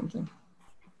performing roll or something?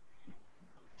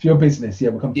 For your business, yeah,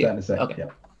 we'll come to that in a second. Okay.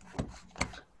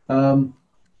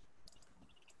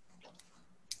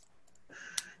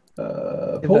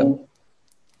 Paul?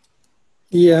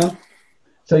 Yeah.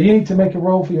 So you need to make a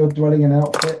roll for your dwelling and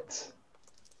outfit,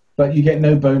 but you get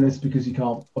no bonus because you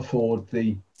can't afford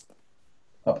the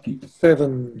upkeep.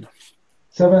 7.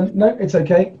 7. No, it's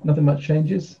okay. Nothing much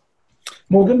changes.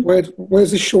 Morgan,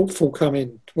 Where's the shortfall come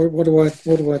in? What do I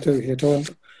do here?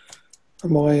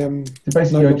 Am I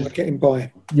basically no you're longer just getting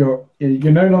by? you're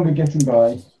no longer getting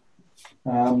by,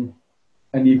 and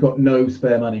you've got no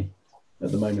spare money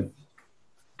at the moment.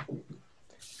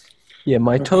 Yeah,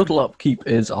 my total upkeep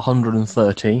is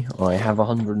 130. I have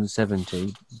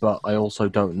 170, but I also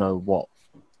don't know what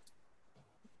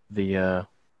the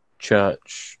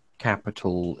church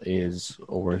capital is,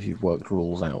 or if you've worked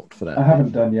rules out for that. I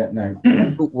haven't done yet. No.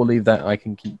 We'll leave that. I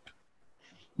can keep.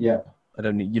 Yeah. You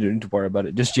don't need to worry about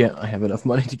it just yet. I have enough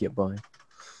money to get by.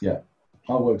 Yeah,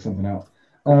 I'll work something out.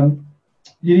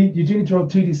 You do need to roll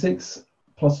 2d6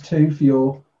 plus 2 for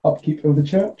your upkeep of the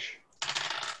church.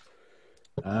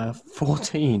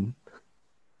 14.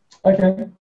 Okay.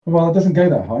 Well, it doesn't go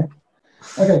that high.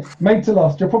 Okay, made to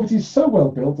last. Your property is so well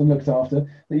built and looked after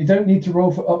that you don't need to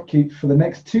roll for upkeep for the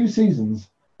next 2 seasons,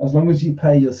 as long as you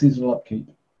pay your seasonal upkeep.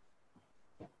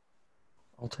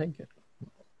 I'll take it.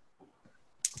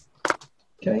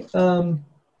 Okay.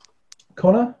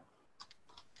 Connor?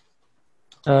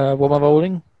 What am I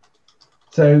rolling?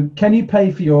 So, can you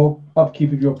pay for your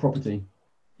upkeep of your property?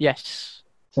 Yes.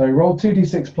 So, roll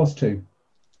 2d6 plus 2.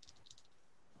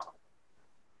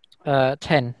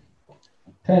 10.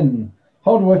 10.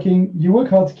 Hardworking. You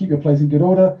work hard to keep your place in good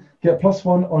order. Get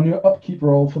 +1 on your upkeep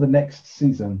roll for the next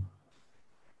season.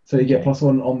 So you get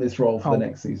 +1 on this roll for the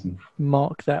next season.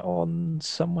 Mark that on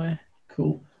somewhere.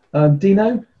 Cool.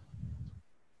 Dino?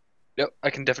 Yep, I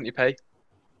can definitely pay.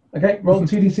 Okay, roll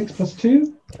 2d6 plus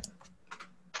 2.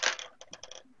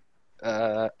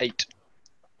 8.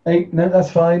 8. No, that's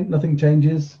fine. Nothing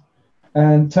changes.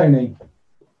 And Tony?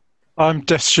 I'm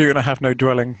destitute and I have no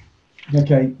dwelling.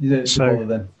 Okay, you don't bother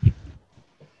then.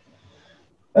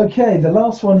 Okay, the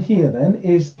last one here then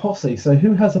is posse. So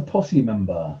who has a posse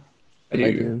member? I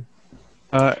do.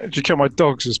 Do you count my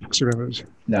dogs as posse members?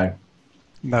 No.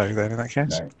 No, then in that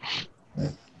case.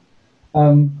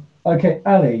 No. Okay,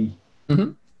 Ali.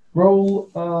 Mm-hmm.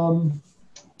 Roll.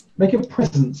 Make a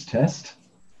presence test.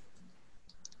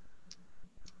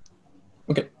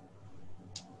 Okay.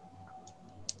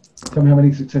 Tell me how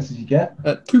many successes you get.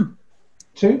 2.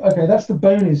 2. Okay, that's the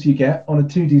bonus you get on a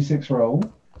 2d6 roll.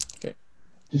 Okay.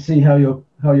 To see how your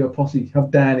posse, how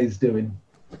Dan is doing.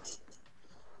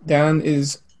 Dan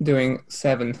is doing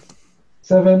 7.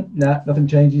 7. Nah, nothing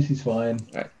changes. He's fine.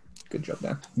 All right. Good job,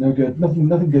 Dan. No good. Nothing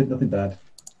good. Nothing bad.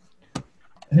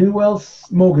 Who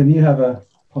else? Morgan, you have a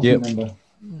posse member.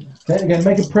 Okay, again,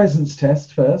 make a presence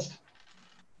test first.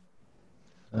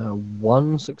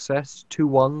 1 success, 2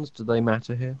 ones. Do they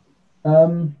matter here?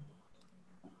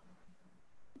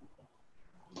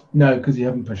 No, because you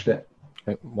haven't pushed it.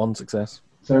 Okay, 1 success.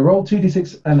 So roll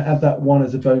 2d6 and add that 1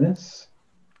 as a bonus.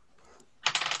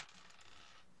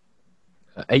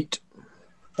 8.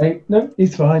 8. No,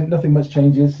 he's fine. Nothing much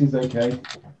changes. He's okay.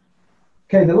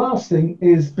 Okay, the last thing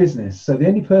is business. So the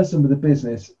only person with a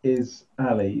business is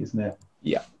Ali, isn't it?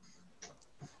 Yeah.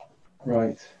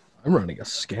 Right. I'm running a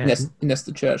scan. Unless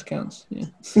the church counts. Yeah.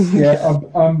 Yeah,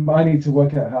 I need to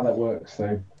work out how that works.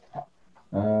 So,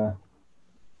 right,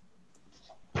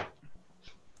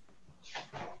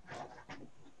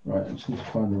 I just need to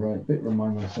find the right bit.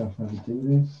 Remind myself how to do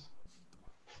this.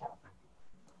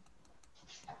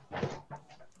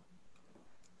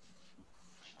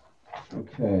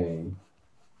 Okay.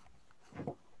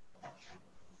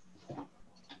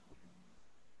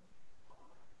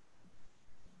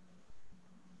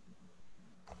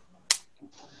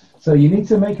 So you need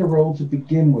to make a roll to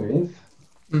begin with,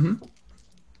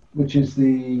 which is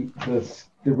the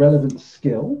relevant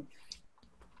skill.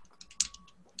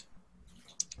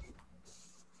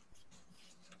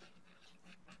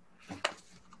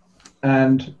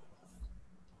 And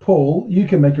Paul, you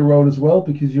can make a roll as well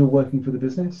because you're working for the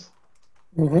business.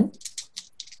 Mm-hmm.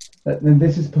 And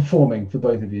this is performing for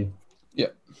both of you.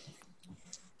 Yep.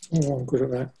 Oh, I'm good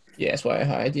at that. Yeah, that's why I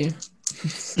hired you.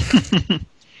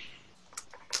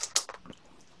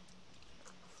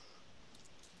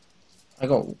 I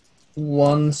got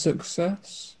 1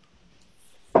 success.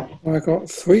 I got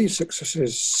 3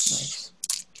 successes. Nice.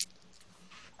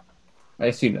 I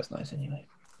assume that's nice anyway.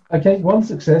 Okay, 1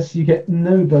 success. You get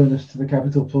no bonus to the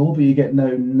capital pool, but you get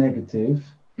no negative.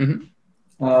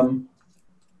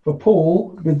 For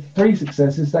Paul, with 3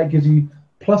 successes, that gives you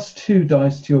 +2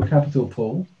 dice to your capital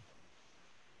pool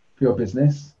for your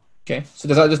business. Okay, so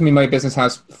does that just mean my business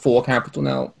has 4 capital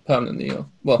now permanently? Or,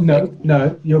 well,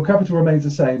 No, your capital remains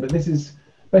the same, but this is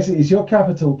basically it's your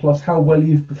capital plus how well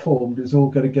you've performed is all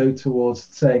going to go towards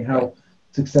saying how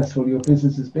successful your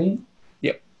business has been.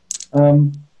 Yep.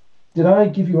 Did I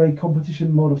give you a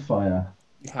competition modifier?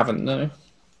 You haven't, no.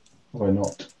 Or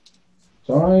not?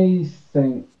 So I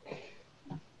think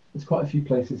there's quite a few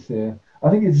places here. I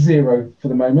think it's 0 for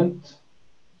the moment.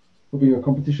 Will be your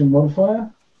competition modifier.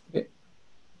 Yeah,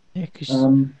 because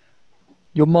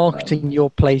you're marketing your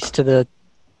place to the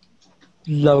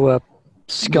lower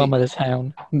scum of the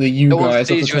town. The you No one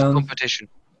guys of the sees you as town. competition.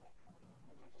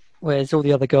 Whereas all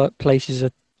the other places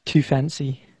are too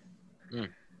fancy.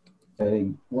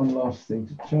 Okay, one last thing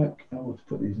to check. I want to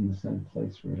put these in the same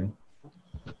place, really.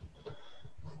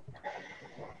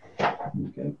 There we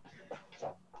go.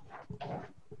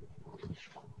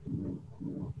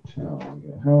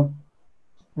 Town.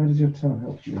 How does your town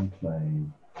help you in play?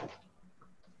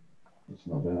 It's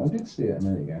not there. I did see it a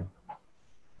minute ago.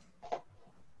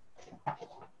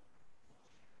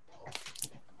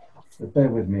 So bear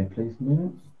with me, please, a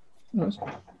minute. Nice.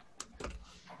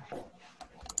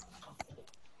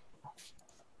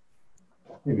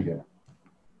 Here we go.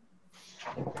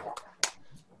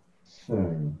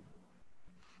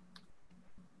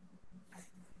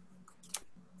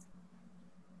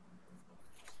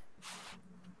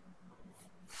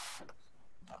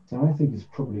 So I think it's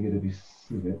probably going to be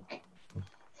civic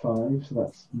 5, so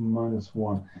that's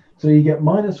 -1. So you get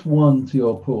 -1 to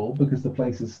your pool because the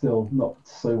place is still not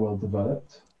so well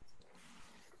developed.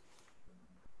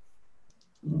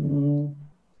 No,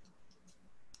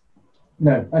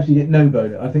 actually you get no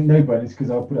bonus. I think no bonus because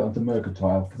I'll put it onto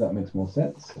mercantile because that makes more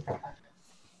sense.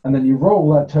 And then you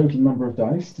roll that total number of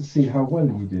dice to see how well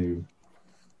you do.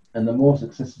 And the more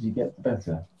successes you get, the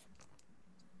better.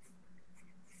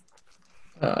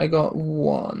 I got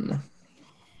 1.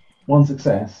 1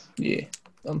 success? Yeah,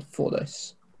 on 4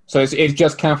 dice. So it's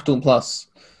just capital plus.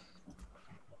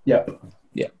 Yep.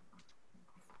 Yeah.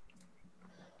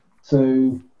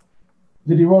 So,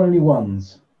 did he roll any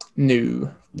 1s?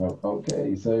 No. No.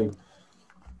 Okay, so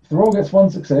if the roll gets 1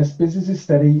 success, business is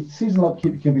steady, seasonal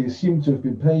upkeep can be assumed to have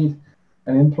been paid,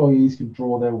 and employees can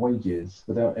draw their wages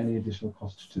without any additional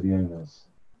cost to the owners.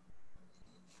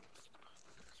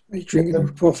 You drink the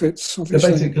profits, So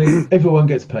obviously. basically, everyone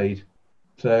gets paid.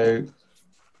 So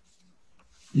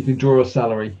you can draw a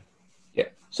salary. Yeah.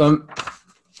 So,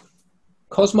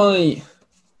 because my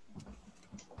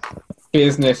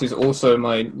business is also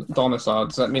my domicile,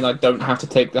 does that mean I don't have to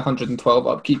take the 112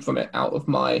 upkeep from it out of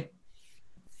my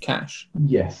cash?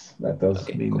 Yes, that does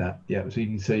Okay, mean cool. that. Yeah, so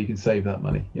you can save that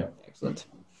money. Yeah. Excellent.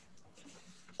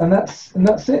 And that's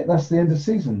it. That's the end of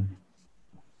season.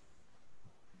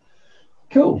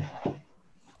 Cool.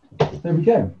 There we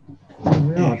go. There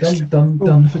we are.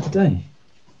 Done for today.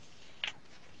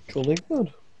 Jolly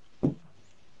good.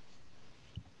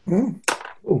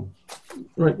 Oh,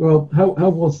 right. Well, how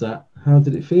was that? How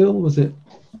did it feel? Was it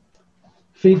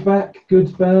feedback?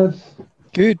 Good, bad?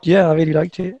 Good, yeah, I really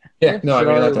liked it. Yeah, no, I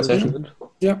really like that session. Good.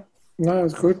 Yeah, no, it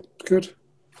was good. Good.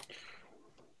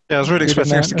 Yeah, I was really Good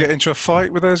expecting us to amount get into a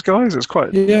fight with those guys. It's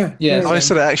quite Yeah. Yeah. nice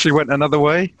that it actually went another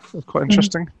way. It was quite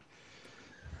interesting.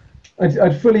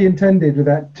 I'd fully intended with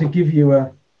that to give you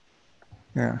a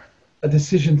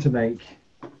decision to make,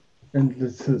 and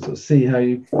to sort of see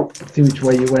which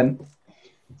way you went,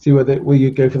 see whether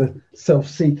you go for the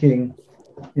self-seeking,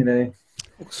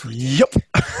 Yep.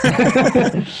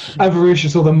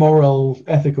 avaricious or the moral,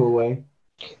 ethical way.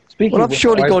 Speaking Well, of I've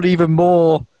surely which, got even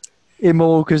more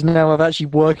immoral because now I'm actually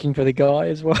working for the guy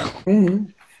as well.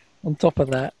 On top of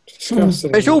that,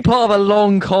 Disgusting. it's all part of a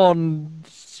long con,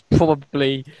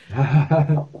 probably.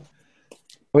 I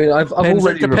mean, I've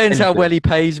already Depends how repented. well he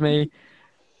pays me.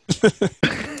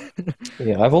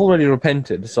 Yeah, I've already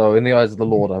repented, so in the eyes of the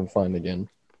Lord, I'm fine again.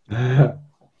 But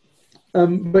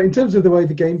in terms of the way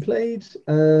the game played,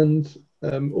 and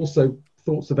also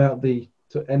thoughts about the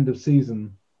end of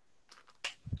season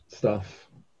stuff,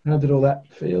 how did all that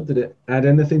feel? Did it add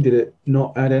anything? Did it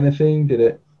not add anything? Did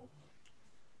it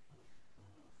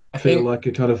feel like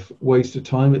a kind of waste of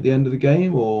time at the end of the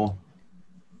game, or?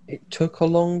 It took a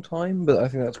long time, but I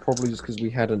think that's probably just because we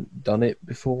hadn't done it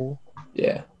before.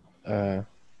 Yeah.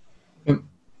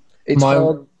 It's My-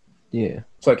 hard. Yeah.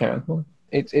 So Karen.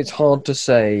 It's hard to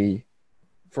say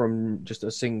from just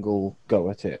a single go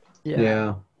at it.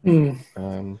 Yeah.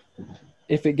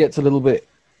 If it gets a little bit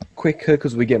quicker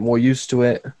because we get more used to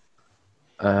it,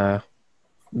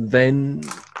 then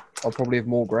I'll probably have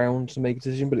more ground to make a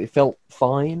decision. But it felt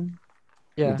fine.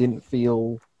 Yeah. It didn't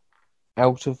feel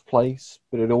out of place,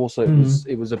 but it also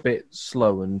it was a bit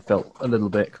slow and felt a little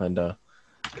bit kind of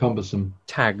Cumbersome.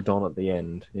 tagged on at the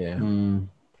end. Yeah.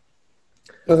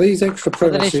 So these extra But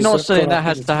premises. then it's not that something got that up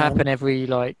has in to the town- happen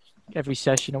every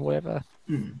session or whatever.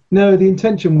 No, the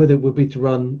intention with it would be to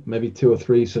run maybe 2 or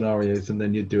 3 scenarios, and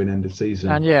then you'd do an end of season.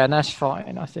 And yeah, and that's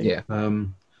fine, I think. Yeah.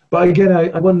 But again,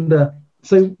 I wonder.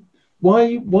 So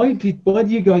why do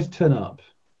you guys turn up?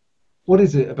 What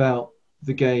is it about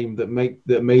the game that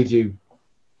made you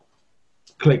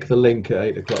click the link at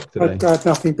 8 o'clock I today? had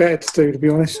nothing better to do, to be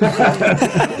honest.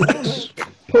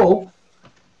 Paul,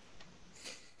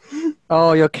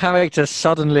 Oh, your character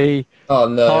suddenly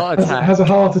heart attack. has a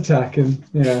heart attack, and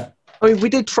yeah. I mean, we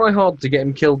did try hard to get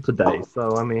him killed today,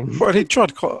 so I mean. Well, he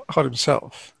tried quite hard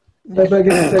himself. So I my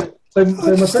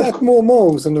just question, had more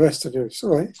morals than the rest of you. It's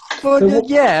all right. Well,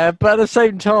 yeah, but at the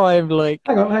same time, like,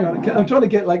 hang on. I'm trying to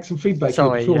get like some feedback here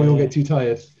Sorry, before yeah, we all yeah. get too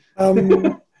tired.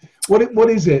 What What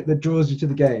is it that draws you to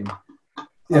the game?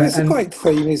 it's a great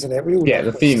theme, isn't it? We all Yeah,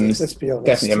 know the it, theme's let's be honest.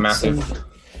 definitely a It's, massive.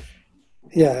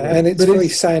 and it's but very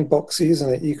it's- sandboxy,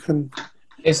 isn't it? You can.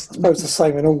 It's I suppose the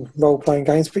same in all role-playing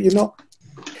games, but you're not.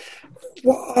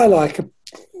 What I like,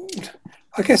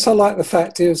 I guess I like the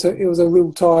fact it was a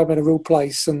real time and a real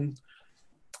place, and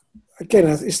again,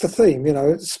 it's the theme. You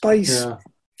know, space Yeah.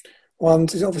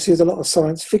 ones. Obviously, there's a lot of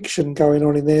science fiction going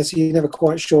on in there, so you're never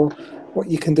quite sure what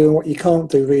you can do and what you can't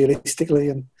do realistically,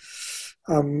 and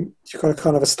you've got to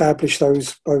kind of establish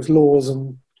those laws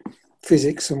and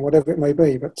physics and whatever it may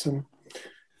be. But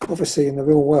obviously, in the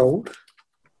real world,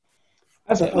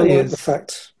 As I like players, the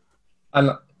fact. I'm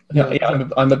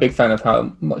a big fan of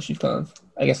how much you've kind of,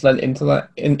 I guess, led into that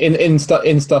in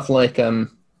stuff like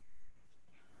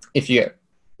if you get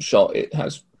shot, it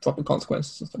has proper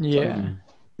consequences and stuff. yeah.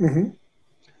 Mm-hmm.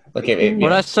 Like it, Well,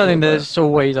 that's something that's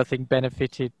always, I think,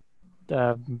 benefited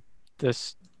the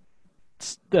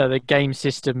game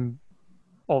system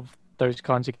of those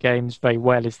kinds of games very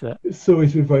well. Is that it's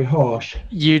always been very harsh.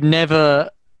 you never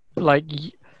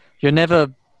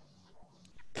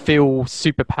feel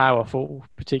super powerful,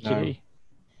 particularly.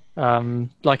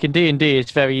 Like in D&D,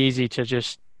 it's very easy to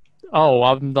just,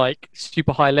 I'm like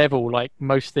super high level, like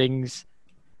most things,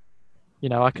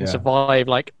 I can Yeah. survive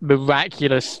like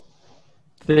miraculous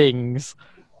things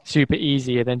super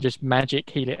easy and then just magic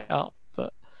heal it up.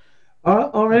 But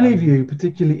Are any of you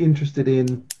particularly interested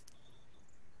in,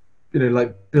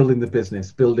 like building the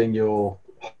business, building your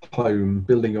home,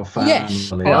 building your family?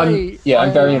 Yes.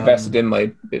 I'm very invested in my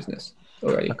business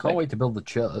already. I can't wait to build the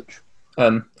church.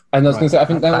 And I was going to say, I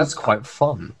think that's quite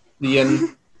fun. The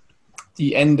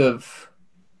end of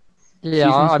yeah,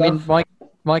 season I mean, stuff.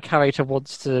 my character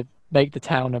wants to make the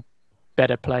town a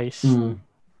better place.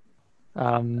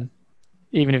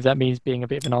 Even if that means being a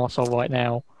bit of an arsehole right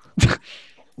now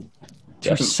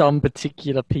to some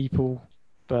particular people.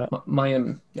 But my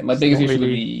it's biggest not issue with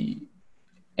really- the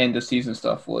end of season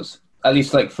stuff was, at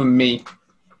least like for me,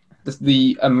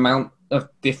 the amount of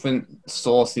different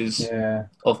sources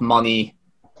of money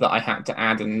that I had to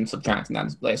add and subtract and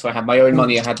add. So I had my own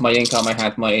money, I had my income, I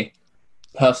had my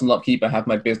personal upkeep, I have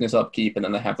my business upkeep, and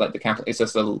then I have like the capital. It's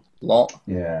just a lot.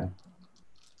 Yeah.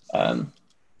 I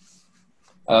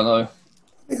don't know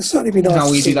It'd certainly be nice how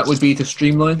to easy see- that would be to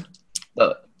streamline.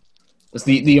 But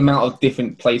the amount of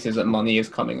different places that money is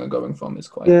coming and going from is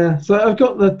quite. Yeah. So I've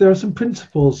got there are some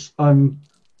principles I'm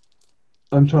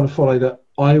trying to follow that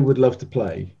I would love to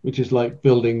play, which is like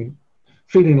feeling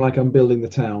like I'm building the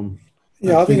town.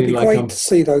 Yeah, I think it'd be feeling like great I'm to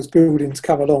see those buildings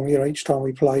come along. Each time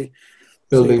we play.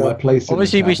 building So you my go- place. in the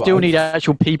obviously, town, we but still I- need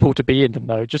actual people to be in them,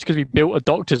 though. Just because we built a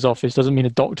doctor's office doesn't mean a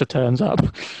doctor turns up.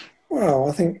 Well,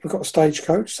 I think we've got a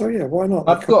stagecoach, so yeah, why not?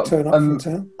 I've They could got turn up from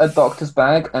town. a doctor's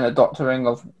bag and a doctoring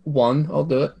of one. I'll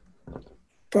do it.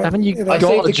 But, Haven't you know,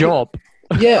 got a job?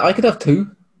 Yeah, I could have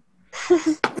two.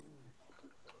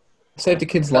 Save the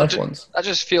kid's life once. That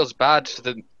just feels bad for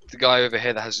the guy over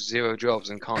here that has 0 jobs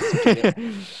and can't. take it.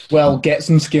 Well, get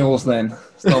some skills then.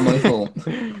 It's not my fault.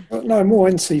 But no, more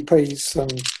NCPs.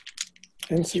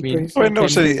 NCPs. I mean,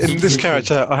 obviously, in this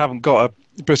character, I haven't got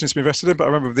a business to be invested in, but I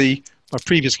remember my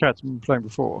previous character I've been playing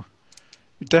before,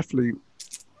 who definitely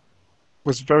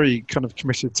was very kind of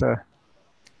committed to.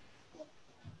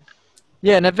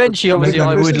 Yeah, and eventually, obviously, making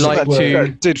I the would business like work. to.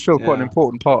 That did feel quite an Yeah.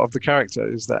 important part of the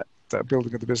character, is that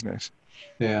building of the business.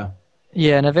 Yeah.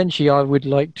 Yeah, and eventually, I would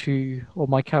like to, or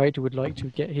my character would like to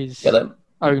get his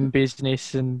own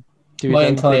business and do his My own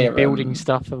entire, thing, building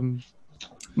stuff. And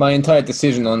My entire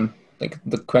decision on like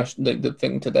the question, the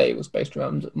thing today was based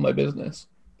around my business,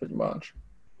 pretty much.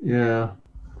 Yeah.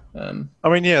 I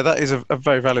mean, yeah, that is a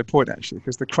very valid point, actually,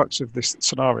 because the crux of this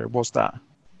scenario was that.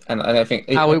 And I think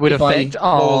how it would if I- affect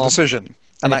Moral our decision.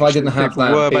 And if I actually didn't have people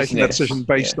that were making that business, decision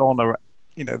based on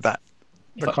that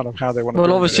the kind of how they want to. Well,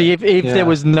 build obviously, it. if there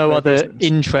was no Their other business.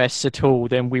 interests at all,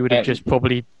 then we would have just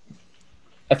probably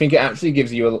I think it actually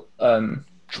gives you a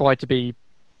tried to be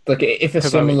like if a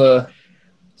heroic. similar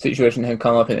situation had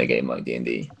come up in a game like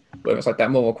D&D, where it's like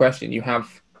that moral question, you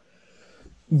have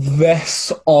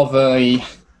less of a.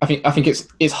 I think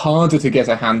it's harder to get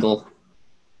a handle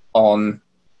on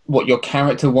what your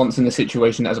character wants in the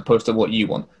situation as opposed to what you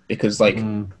want, because like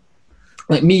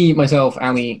me, myself,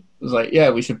 Ali was like, yeah,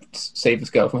 we should save this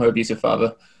girl from her abusive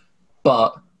father,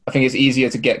 but I think it's easier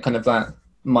to get kind of that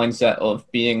mindset of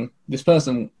being this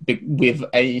person with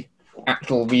a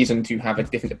actual reason to have a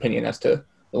different opinion as to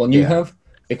the one you have,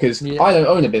 because I don't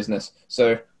own a business,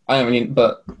 so I don't really.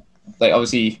 But like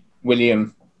obviously,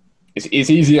 William, it's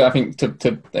easier I think to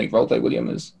like roleplay William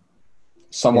as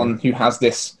someone who has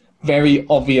this very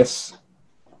obvious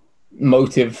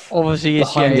motive obviously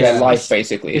behind their life.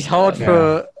 Basically, it's hard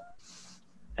for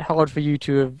you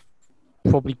to have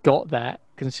probably got that,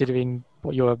 considering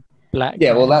what you're a black.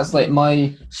 Yeah, well, that's like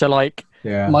my. So like,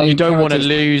 my you don't want to character's-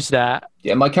 lose that.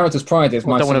 Yeah, my character's pride is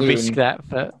Well, my don't wanna saloon, risk that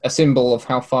for- a symbol of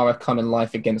how far I've come in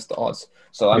life against the odds.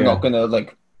 So I'm not gonna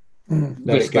like Let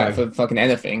risk it go. that for fucking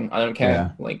anything. I don't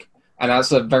care. Like, and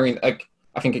that's a very like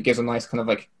I think it gives a nice kind of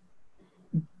like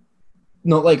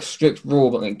not like strict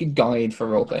rule, but like guide for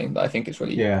role playing that I think is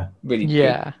really really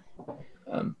Yeah. good.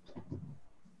 And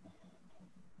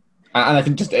I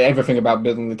think just everything about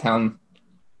building the town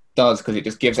does, because it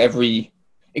just gives every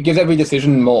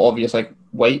decision more obvious like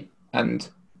weight, and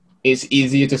it's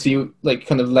easier to see like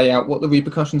kind of lay out what the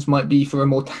repercussions might be for a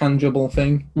more tangible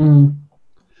thing.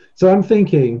 So I'm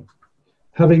thinking,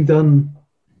 having done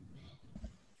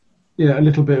a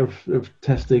little bit of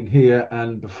testing here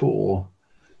and before,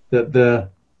 that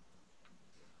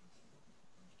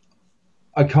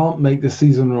I can't make the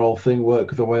season roll thing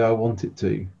work the way I want it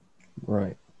to.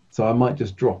 Right. So I might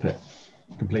just drop it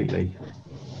completely.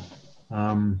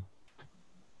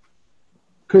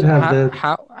 Could have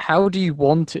how do you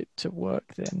want it to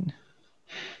work then?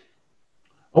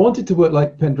 I want it to work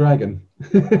like Pendragon,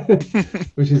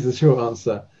 which is the short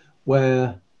answer,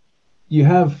 where you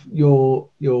have your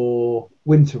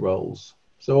winter rolls.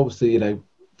 So obviously,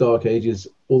 Dark Ages,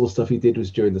 all the stuff you did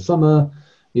was during the summer.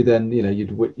 You then,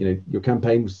 your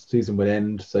campaign season would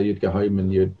end, so you'd go home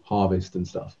and you'd harvest and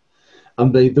stuff.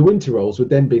 And the winter rolls would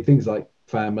then be things like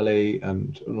family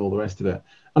and all the rest of it.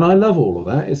 And I love all of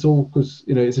that. It's all because,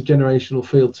 it's a generational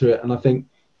feel to it. And I think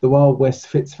the Wild West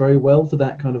fits very well to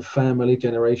that kind of family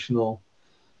generational.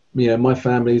 My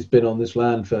family's been on this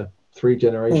land for 3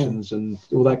 generations and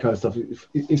all that kind of stuff.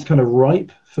 It's kind of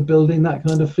ripe for building that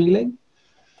kind of feeling.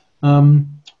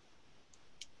 And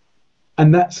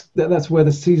that's where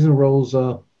the season rolls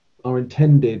are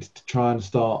intended to try and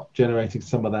start generating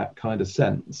some of that kind of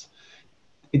sense.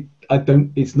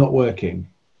 It's not working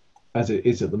as it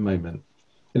is at the moment.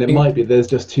 And it might be there's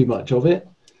just too much of it.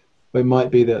 It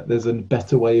might be that there's a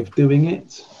better way of doing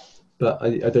it, but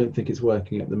I don't think it's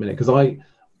working at the minute, because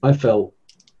I felt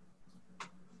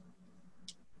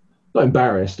not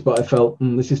embarrassed, but I felt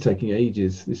this is taking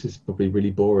ages. This is probably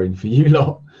really boring for you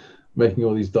lot, making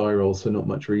all these die rolls for not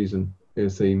much reason, it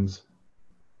seems.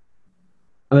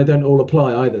 And they don't all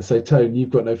apply either. So Tone, you've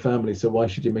got no family, so why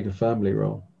should you make a family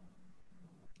roll?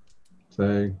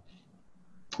 So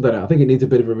I don't know. I think it needs a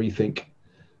bit of a rethink,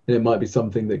 and it might be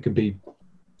something that could be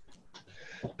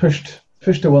pushed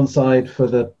to one side for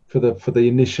the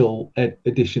initial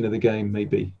edition of the game,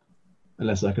 maybe,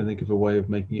 unless I can think of a way of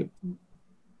making it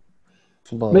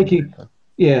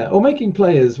making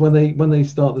players when they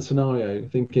start the scenario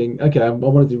thinking, okay, I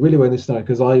want to do really well in this scenario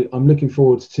because I'm looking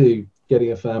forward to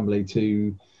getting a family,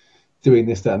 to doing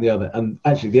this, that, and the other. And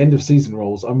actually, the end of season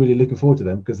rolls, I'm really looking forward to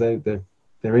them because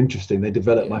they're interesting. They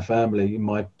develop my family in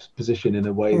my position in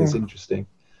a way that's interesting.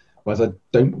 Whereas I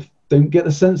don't get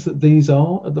the sense that these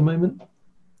are at the moment.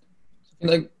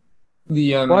 Like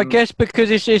the well, I guess because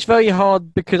it's very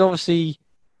hard, because obviously,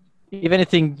 if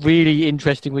anything really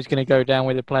interesting was going to go down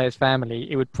with the player's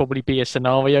family, it would probably be a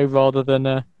scenario rather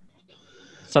than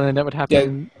something that would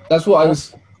happen. Yeah, that's what I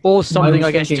was. Or something,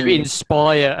 I guess, thinking, to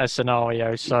inspire a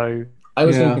scenario. So I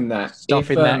was thinking that stuff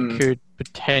in that could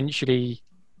potentially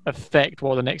affect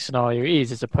what the next scenario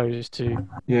is, as opposed to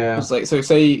it's like, so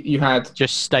say you had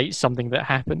just state something that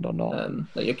happened or not.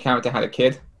 Like your character had a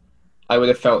kid, I would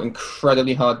have felt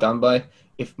incredibly hard done by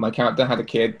if my character had a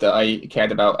kid that I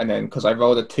cared about, and then because I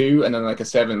rolled a 2 and then like a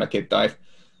 7, my kid died.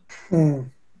 Like,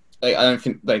 I don't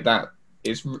think like that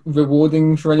is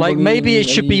rewarding for anybody. Like maybe it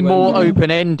should be more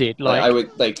open-ended. Like I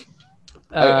would like.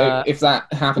 If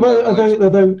that happened,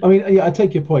 although I mean, I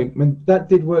take your point. I mean, that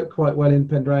did work quite well in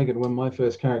Pendragon when my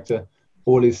first character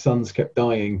all his sons kept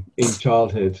dying in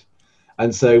childhood,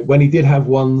 and so when he did have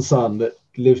one son that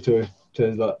lived to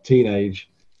like teenage,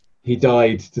 he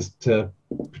died just to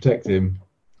protect him,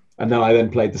 and then I then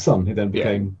played the son, who then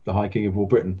became the High King of all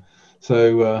Britain.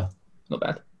 So not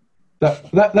bad.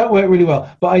 That worked really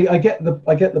well. But I get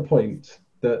the point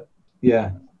that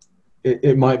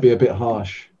it might be a bit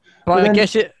harsh. But I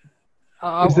guess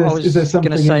I was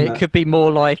going to say it could be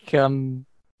more like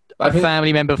a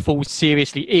family member falls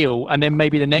seriously ill, and then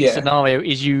maybe the next scenario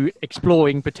is you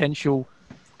exploring potential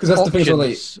that's the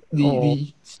thing, or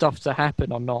stuff to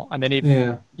happen or not, and then if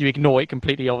you ignore it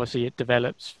completely, obviously it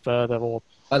develops further. Or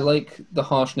I like the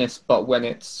harshness, but when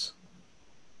it's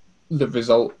the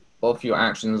result of your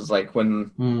actions, like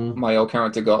when my old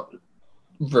character got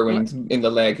ruined in the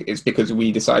leg, it's because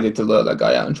we decided to lure that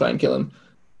guy out and try and kill him.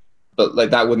 But like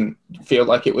that wouldn't feel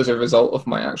like it was a result of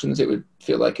my actions. It would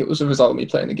feel like it was a result of me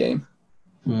playing the game,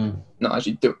 not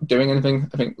actually doing anything.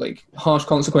 I think like harsh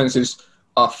consequences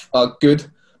are good,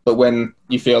 but when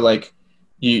you feel like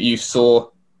you saw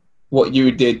what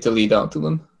you did to lead up to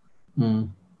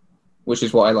them, which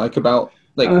is what I like about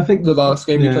like I think the last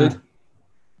game you played.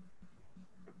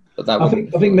 But that I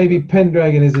think maybe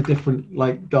Pendragon is a different,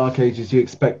 like Dark Ages. You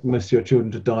expect most of your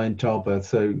children to die in childbirth,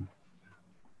 so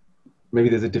maybe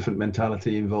there's a different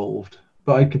mentality involved.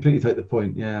 But I completely take the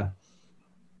point,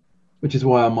 which is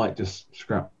why I might just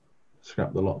scrap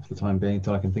the lot for the time being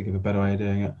until I can think of a better way of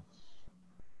doing it.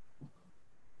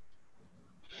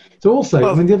 So also,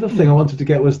 I mean, the other thing I wanted to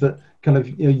get was that kind of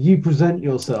you present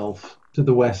yourself to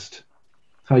the West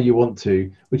how you want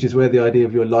to, which is where the idea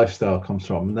of your lifestyle comes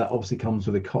from, and that obviously comes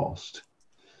with a cost.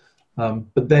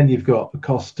 But then you've got a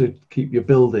cost to keep your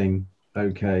building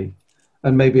okay,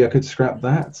 and maybe I could scrap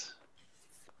that.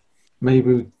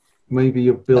 Maybe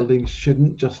your buildings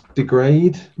shouldn't just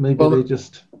degrade. Maybe they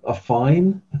just are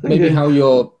fine. Maybe how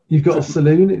you've got a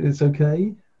saloon, it's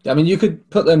okay. I mean, you could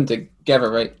put them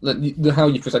together, right? How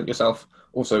you present yourself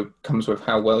also comes with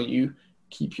how well you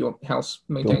keep your house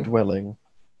maintained. Your dwelling.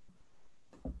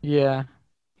 Yeah.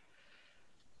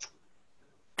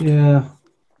 Yeah.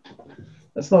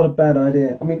 That's not a bad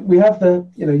idea. I mean, we have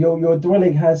your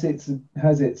dwelling has its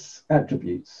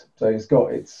attributes. So it's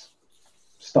got its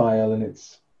style and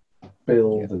its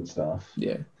build and stuff.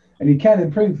 Yeah. And you can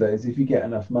improve those if you get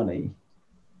enough money.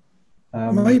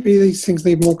 Maybe these things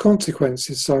need more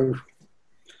consequences. So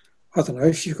I don't know,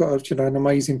 if you've got an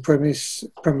amazing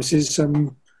premises,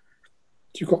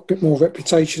 you've got a bit more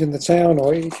reputation in the town,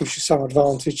 or it gives you some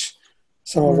advantage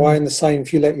some way. And the same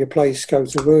if you let your place go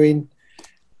to ruin,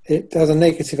 it has a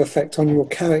negative effect on your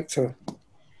character.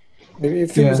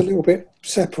 It feels a little bit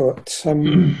separate.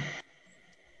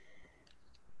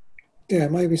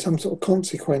 Maybe some sort of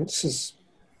consequences.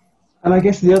 And I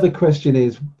guess the other question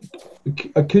is,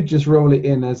 I could just roll it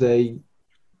in as a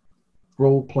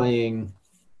role-playing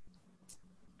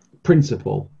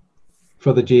principle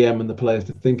for the GM and the players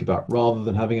to think about, rather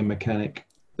than having a mechanic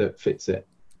that fits it.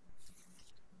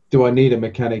 Do I need a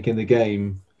mechanic in the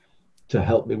game to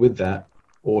help me with that,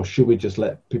 or should we just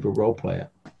let people role-play it?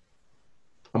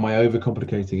 Am I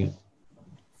overcomplicating it?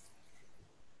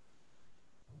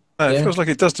 It feels like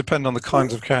it does depend on the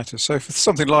kinds of characters. So for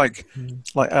something like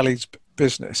Ali's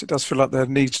business, it does feel like there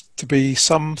needs to be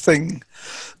something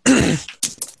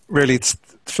really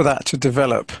for that to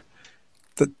develop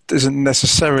that isn't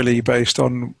necessarily based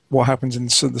on what happens in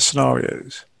the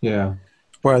scenarios. Yeah.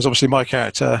 Whereas obviously my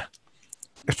character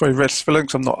is very restful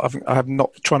because I'm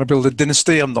not trying to build a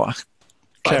dynasty. I'm not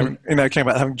caring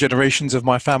about having generations of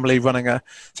my family running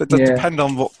so it does depend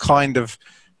on what kind of,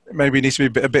 maybe it needs to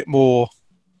be a bit more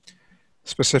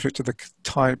specific to the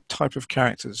type of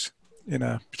characters in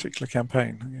a particular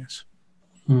campaign, I guess.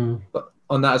 But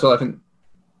on that as well, I think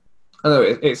I know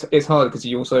it's hard because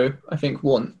you also, I think,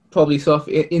 want probably stuff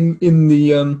in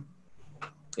the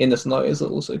scenarios that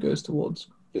also goes towards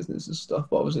business and stuff.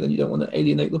 But obviously, then you don't want to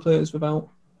alienate the players without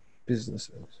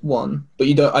businesses. But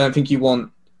you don't. I don't think you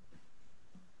want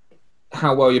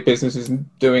how well your business is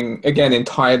doing again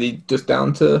entirely just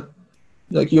down to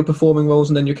like your performing roles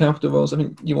and then your capital roles. I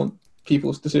think you want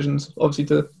people's decisions, obviously,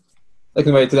 to like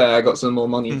in the way today I got some more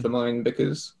money for mine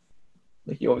because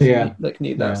like you obviously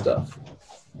need that stuff.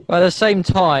 But at the same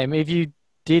time, if you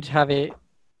did have it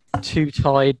too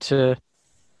tied to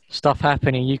stuff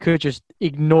happening, you could just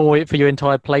ignore it for your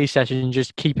entire play session and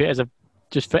just keep it as a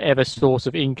just forever source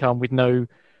of income with no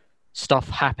stuff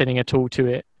happening at all to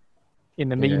it in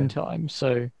the meantime.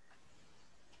 So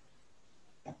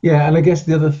and I guess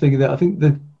the other thing that I think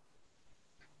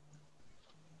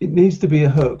it needs to be a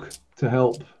hook to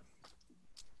help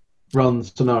run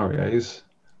scenarios,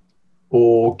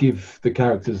 or give the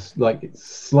characters, like, it's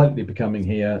slightly becoming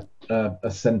here a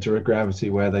center of gravity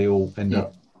where they all end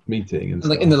up meeting. And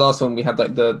like stuff. in the last one, we had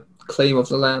like the claim of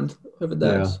the land over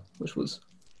there, which was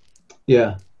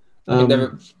I think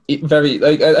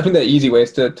they're easy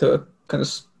ways to kind of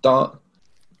start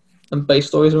and base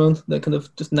stories around. They're kind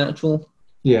of just natural.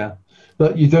 Yeah,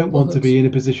 but you don't want to be in a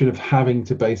position of having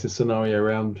to base a scenario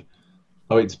around,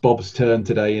 it's Bob's turn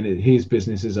today and his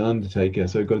business is an undertaker,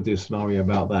 so we've got to do a scenario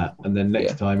about that. And then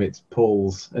next time it's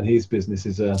Paul's and his business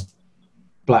is a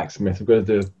blacksmith. We've got to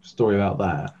do a story about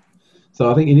that. So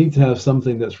I think you need to have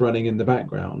something that's running in the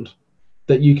background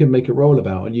that you can make a role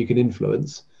about and you can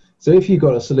influence. So if you've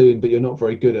got a saloon but you're not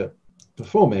very good at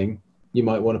performing, you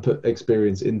might want to put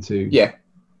experience into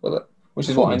which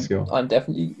is what I'm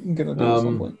definitely going to do at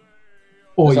some point.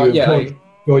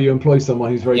 Or you employ someone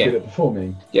who's very good at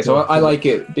performing. Yeah, so I like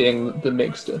it being the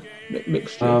mixture. But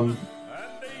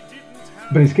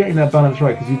it's getting that balance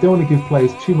right, because you don't want to give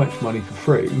players too much money for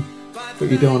free, but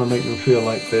you don't want to make them feel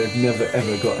like they've never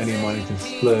ever got any money to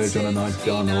splurge on a nice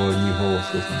gun or a new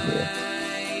horse or something.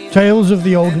 Tales of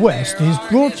the Old West is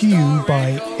brought to you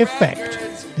by Effect.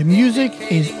 The music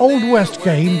is Old West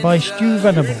Game by Stu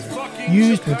Venable,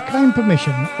 used with kind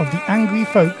permission of the Angry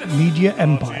Folk Media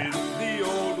Empire.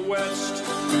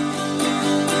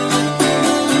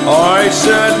 I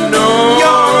said no.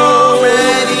 You're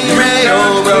already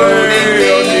railroading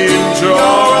me. You're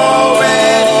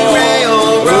already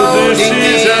railroading me.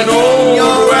 This is an Old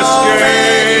West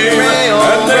game,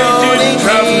 and they didn't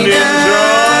have ninja.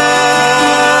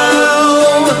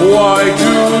 Why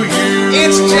do you?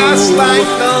 It's just like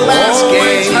the last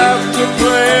always game. Have to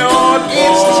play